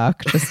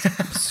peacock just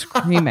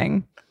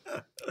screaming.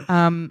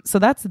 So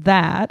that's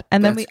that.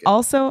 And then we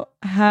also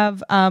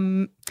have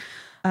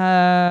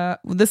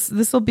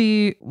this will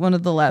be one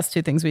of the last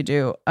two things we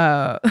do.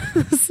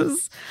 This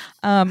is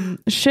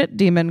shit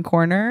demon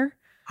corner.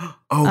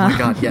 Oh my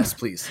God. Yes,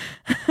 please.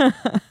 So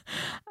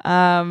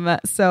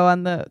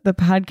on the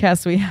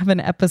podcast, we have an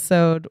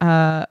episode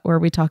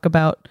where I talk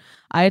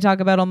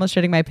about almost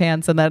shitting my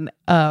pants. And then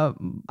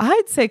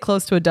I'd say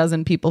close to a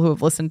dozen people who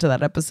have listened to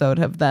that episode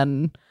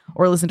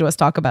or listened to us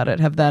talk about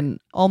it, have then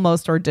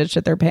almost or did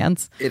shit their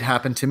pants. It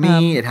happened to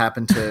me. It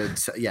happened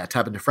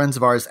to friends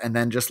of ours, and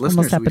then just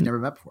listeners who we've never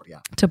met before. Yeah.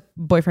 To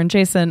boyfriend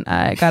Jason,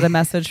 I got a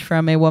message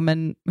from a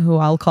woman who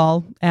I'll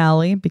call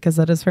Allie because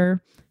that is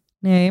her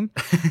name.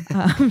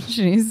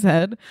 She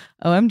said,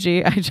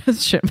 OMG, I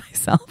just shit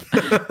myself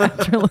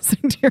after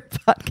listening to your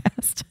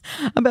podcast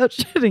about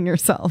shitting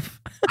yourself.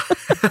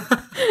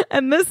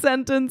 And this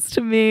sentence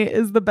to me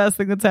is the best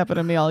thing that's happened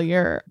to me all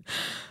year.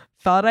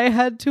 Thought I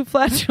had to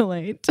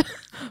flatulate,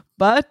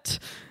 but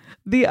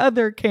the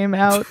other came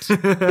out.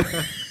 The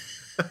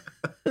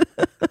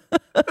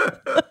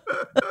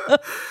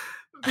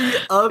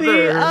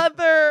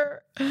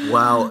other.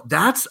 Wow.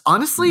 That's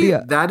honestly,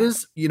 that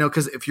is,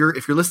 because if you're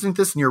listening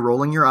to this and you're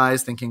rolling your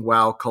eyes thinking,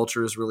 wow,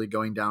 culture is really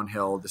going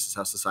downhill, this is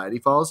how society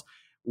falls.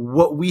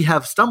 What we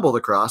have stumbled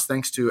across,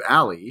 thanks to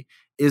Allie,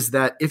 is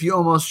that if you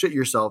almost shit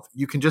yourself,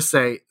 you can just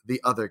say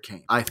the other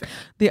came, I think.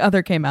 The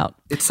other came out.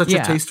 It's such a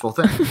tasteful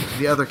thing.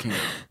 The other came out.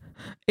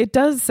 It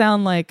does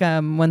sound like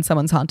when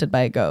someone's haunted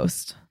by a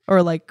ghost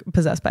or like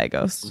possessed by a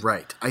ghost.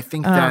 Right. I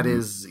think that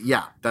is,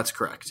 that's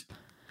correct.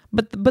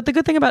 But the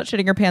good thing about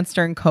shitting your pants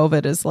during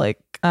COVID is like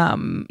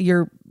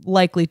you're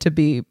likely to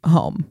be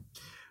home.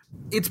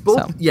 It's both.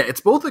 So. Yeah,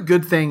 it's both a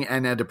good thing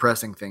and a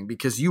depressing thing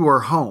because you are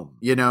home.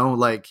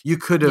 Like you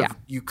could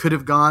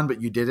have gone, but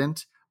you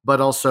didn't. But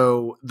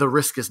also the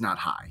risk is not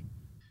high.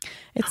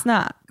 It's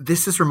not.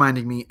 This is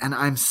reminding me, and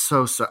I'm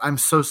so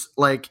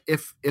like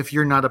if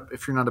you're not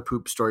a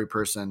poop story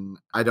person,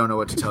 I don't know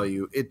what to tell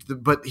you.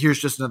 But here's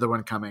just another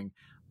one coming.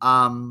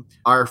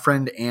 Our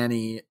friend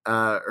Annie,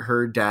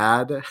 her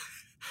dad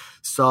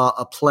saw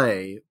a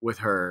play with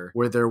her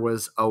where there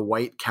was a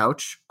white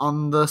couch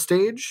on the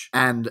stage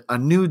and a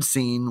nude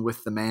scene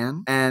with the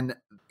man, and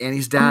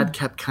Annie's dad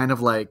kept kind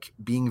of like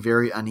being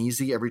very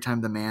uneasy every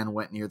time the man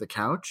went near the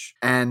couch.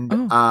 And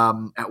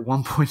at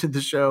one point in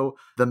the show,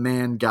 the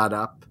man got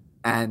up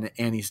and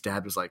Annie's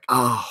dad was like,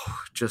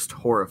 just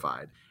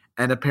horrified.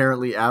 And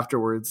apparently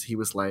afterwards he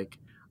was like,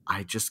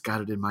 I just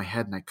got it in my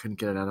head and I couldn't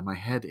get it out of my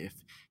head. If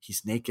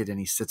he's naked and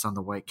he sits on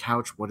the white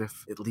couch, what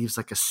if it leaves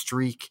like a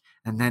streak?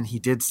 And then he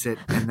did sit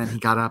and then he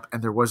got up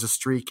and there was a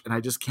streak and I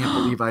just can't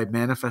believe I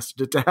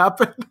manifested it to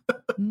happen.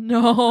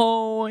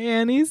 No,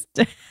 Annie's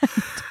dead.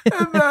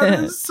 And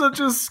that is such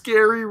a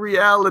scary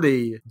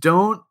reality.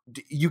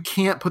 You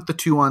can't put the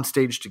two on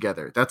stage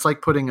together. That's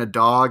like putting a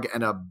dog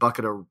and a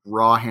bucket of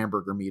raw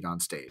hamburger meat on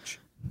stage.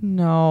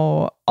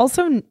 No.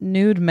 Also,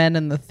 nude men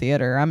in the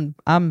theater.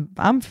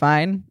 I'm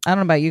fine. I don't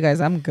know about you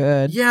guys. I'm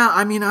good. Yeah,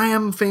 I mean, I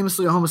am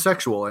famously a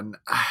homosexual, and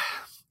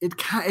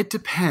it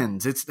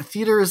depends. The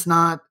theater is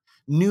not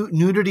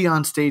nudity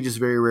on stage is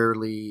very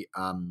rarely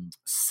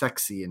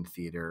sexy in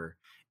theater.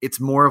 It's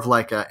more of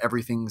like a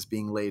everything's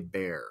being laid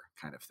bare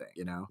kind of thing,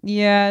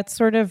 Yeah, it's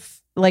sort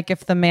of like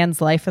if the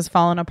man's life has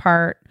fallen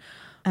apart.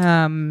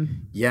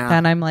 Then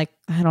I'm like,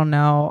 I don't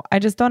know. I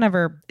just don't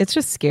ever. It's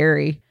just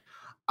scary.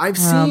 I've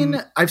seen,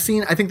 I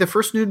think the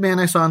first nude man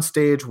I saw on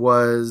stage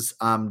was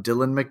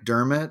Dylan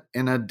McDermott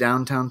in a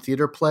downtown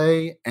theater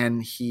play.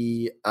 And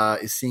he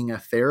is seeing a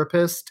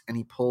therapist and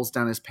he pulls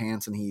down his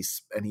pants and he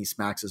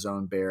smacks his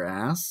own bare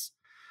ass.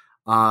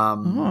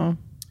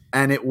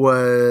 And it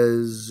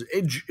was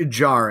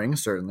jarring,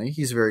 certainly.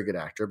 He's a very good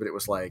actor, but it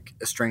was like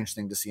a strange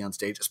thing to see on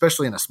stage,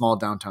 especially in a small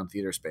downtown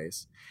theater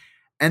space.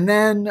 And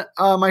then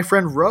my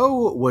friend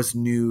Ro was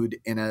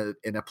nude in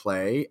a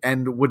play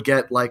and would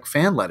get like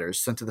fan letters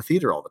sent to the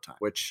theater all the time,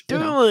 which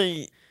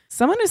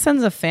someone who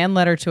sends a fan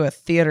letter to a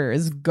theater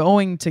is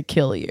going to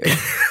kill you.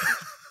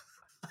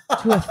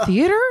 To a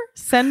theater?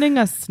 Sending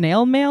a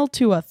snail mail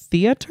to a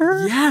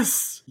theater?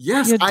 Yes.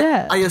 You're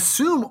dead. I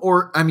assume,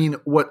 or I mean,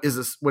 what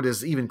is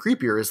even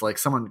creepier is like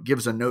someone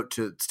gives a note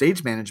to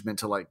stage management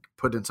to like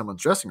put in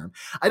someone's dressing room.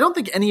 I don't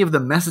think any of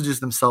the messages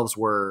themselves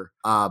were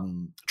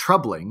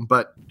troubling,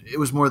 but it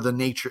was more the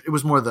nature. It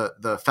was more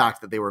the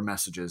fact that they were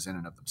messages in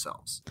and of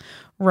themselves.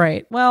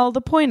 Right. Well,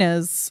 the point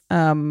is,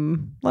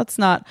 wasn't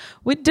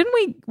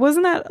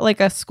that like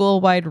a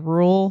school-wide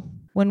rule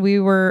when we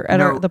were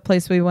at the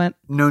place we went?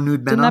 No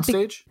nude men on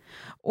stage?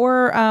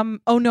 Or,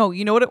 no,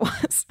 you know what it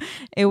was?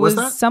 It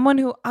was someone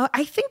who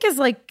I think is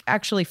like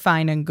actually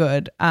fine and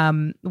good.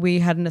 We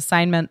had an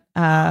assignment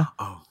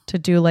to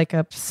do like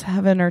a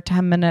 7 or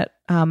 10 minute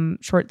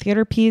short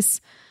theater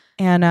piece.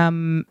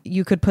 And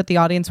you could put the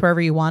audience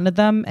wherever you wanted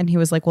them. And he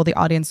was like, well, the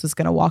audience was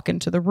going to walk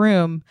into the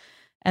room.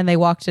 And they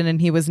walked in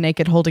and he was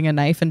naked holding a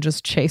knife and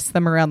just chased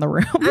them around the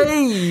room.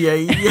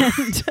 Hey.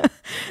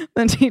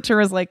 And the teacher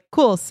was like,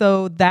 cool.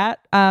 So that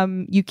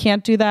you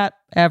can't do that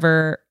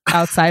ever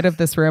outside of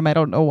this room. I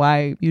don't know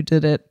why you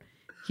did it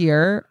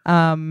here.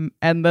 And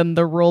then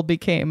the rule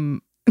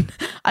became,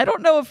 I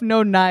don't know if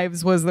no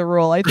knives was the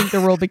rule. I think the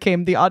rule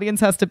became the audience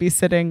has to be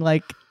sitting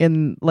like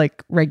in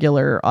like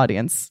regular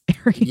audience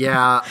area.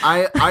 Yeah,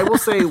 I will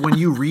say when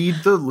you read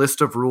the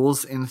list of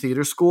rules in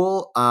theater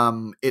school,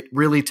 it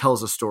really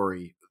tells a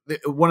story.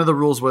 One of the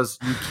rules was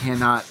you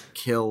cannot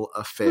kill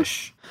a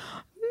fish.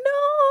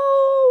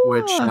 No.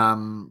 Which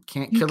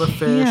can't kill a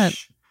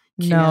fish.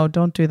 No,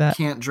 don't do that.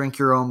 Can't drink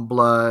your own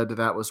blood.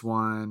 That was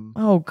one.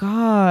 Oh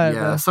God.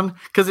 Yeah,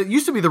 because it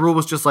used to be the rule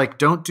was just like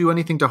don't do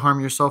anything to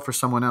harm yourself or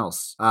someone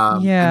else.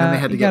 And then they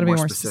had to get more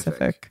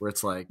specific. Where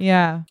it's like,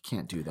 you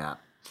can't do that.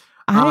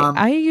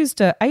 I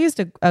used a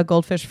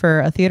goldfish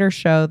for a theater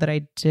show that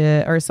I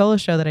did, or a solo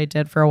show that I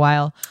did for a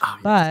while. Oh,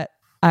 yes. But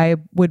I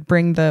would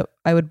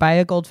buy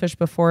a goldfish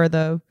before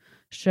the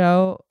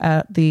show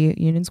at the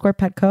Union Square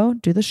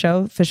Petco, do the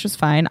show. Fish is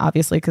fine,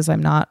 obviously, because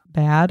I'm not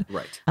bad.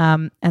 Right.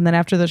 And then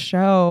after the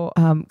show,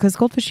 because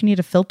goldfish, you need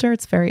a filter.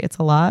 It's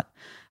a lot.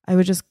 I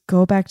would just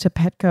go back to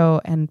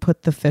Petco and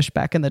put the fish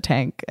back in the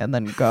tank and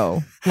then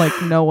go. Like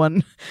no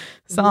one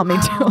saw me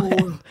do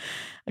it.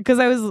 Because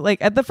I was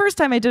like, at the first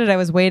time I did it, I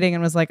was waiting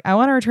and was like, I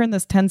want to return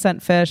this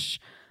 10-cent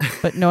fish,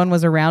 but no one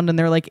was around. And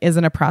they're like,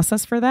 isn't a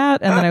process for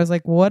that? And then I was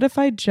like, what if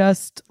I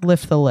just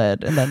lift the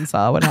lid and then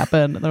saw what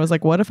happened? And I was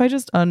like, what if I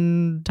just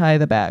untie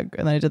the bag?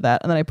 And then I did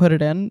that. And then I put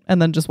it in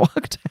and then just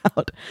walked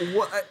out.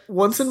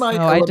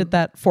 I did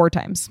that 4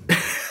 times.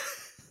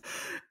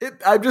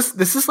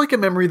 This is like a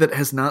memory that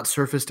has not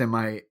surfaced in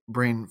my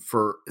brain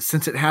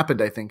since it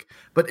happened, I think.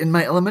 But in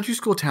my elementary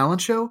school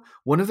talent show,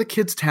 one of the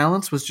kids'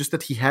 talents was just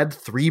that he had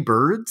 3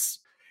 birds,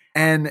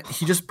 and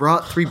he just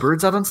brought 3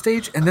 birds out on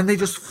stage, and then they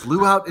just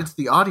flew out into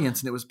the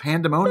audience, and it was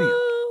pandemonium.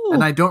 Oh,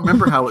 and I don't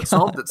remember how it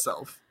solved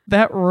itself.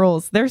 That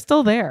rules. They're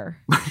still there.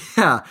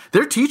 Yeah,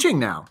 they're teaching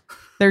now.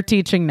 They're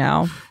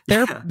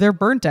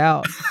burnt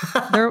out.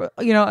 They're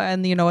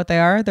and you know what they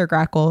are? They're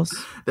grackles.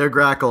 They're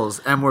grackles,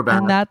 and we're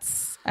back.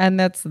 And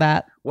that's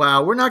that.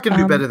 Wow, we're not going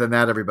to do better than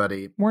that,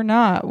 everybody. We're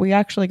not. We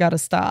actually got to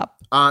stop.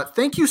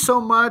 Thank you so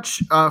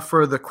much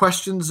for the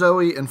question,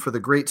 Zoe, and for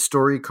the great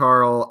story,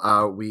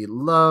 Carl. We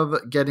love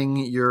getting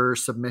your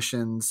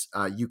submissions.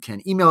 You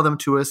can email them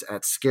to us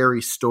at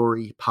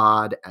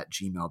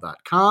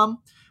scarystorypod@gmail.com.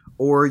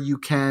 Or you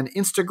can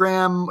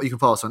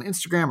follow us on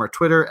Instagram or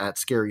Twitter at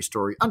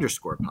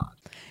scarystory_pod.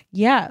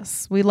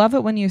 Yes, we love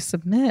it when you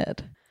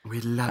submit. We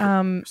love it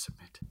when you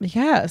submit.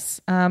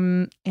 Yes.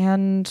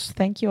 And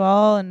thank you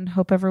all, and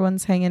hope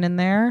everyone's hanging in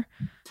there.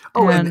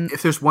 Oh, and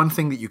if there's one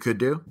thing that you could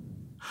do,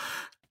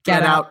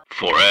 get out.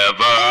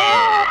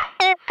 Forever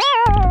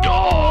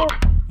Dog.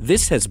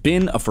 This has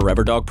been a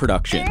Forever Dog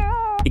production.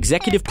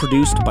 Executive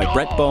produced by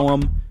Brett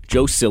Boehm,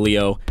 Joe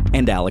Cilio,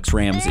 and Alex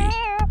Ramsey.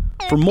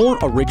 For more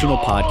original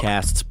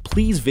podcasts,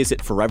 please visit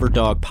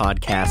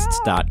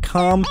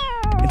foreverdogpodcasts.com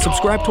and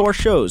subscribe to our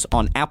shows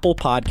on Apple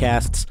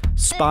Podcasts,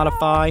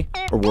 Spotify,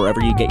 or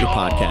wherever you get your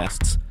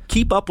podcasts.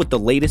 Keep up with the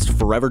latest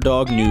Forever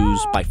Dog news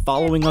by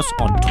following us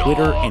on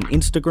Twitter and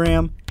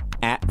Instagram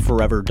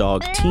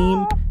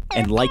 @ForeverDogTeam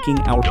and liking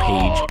our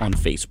page on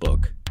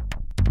Facebook.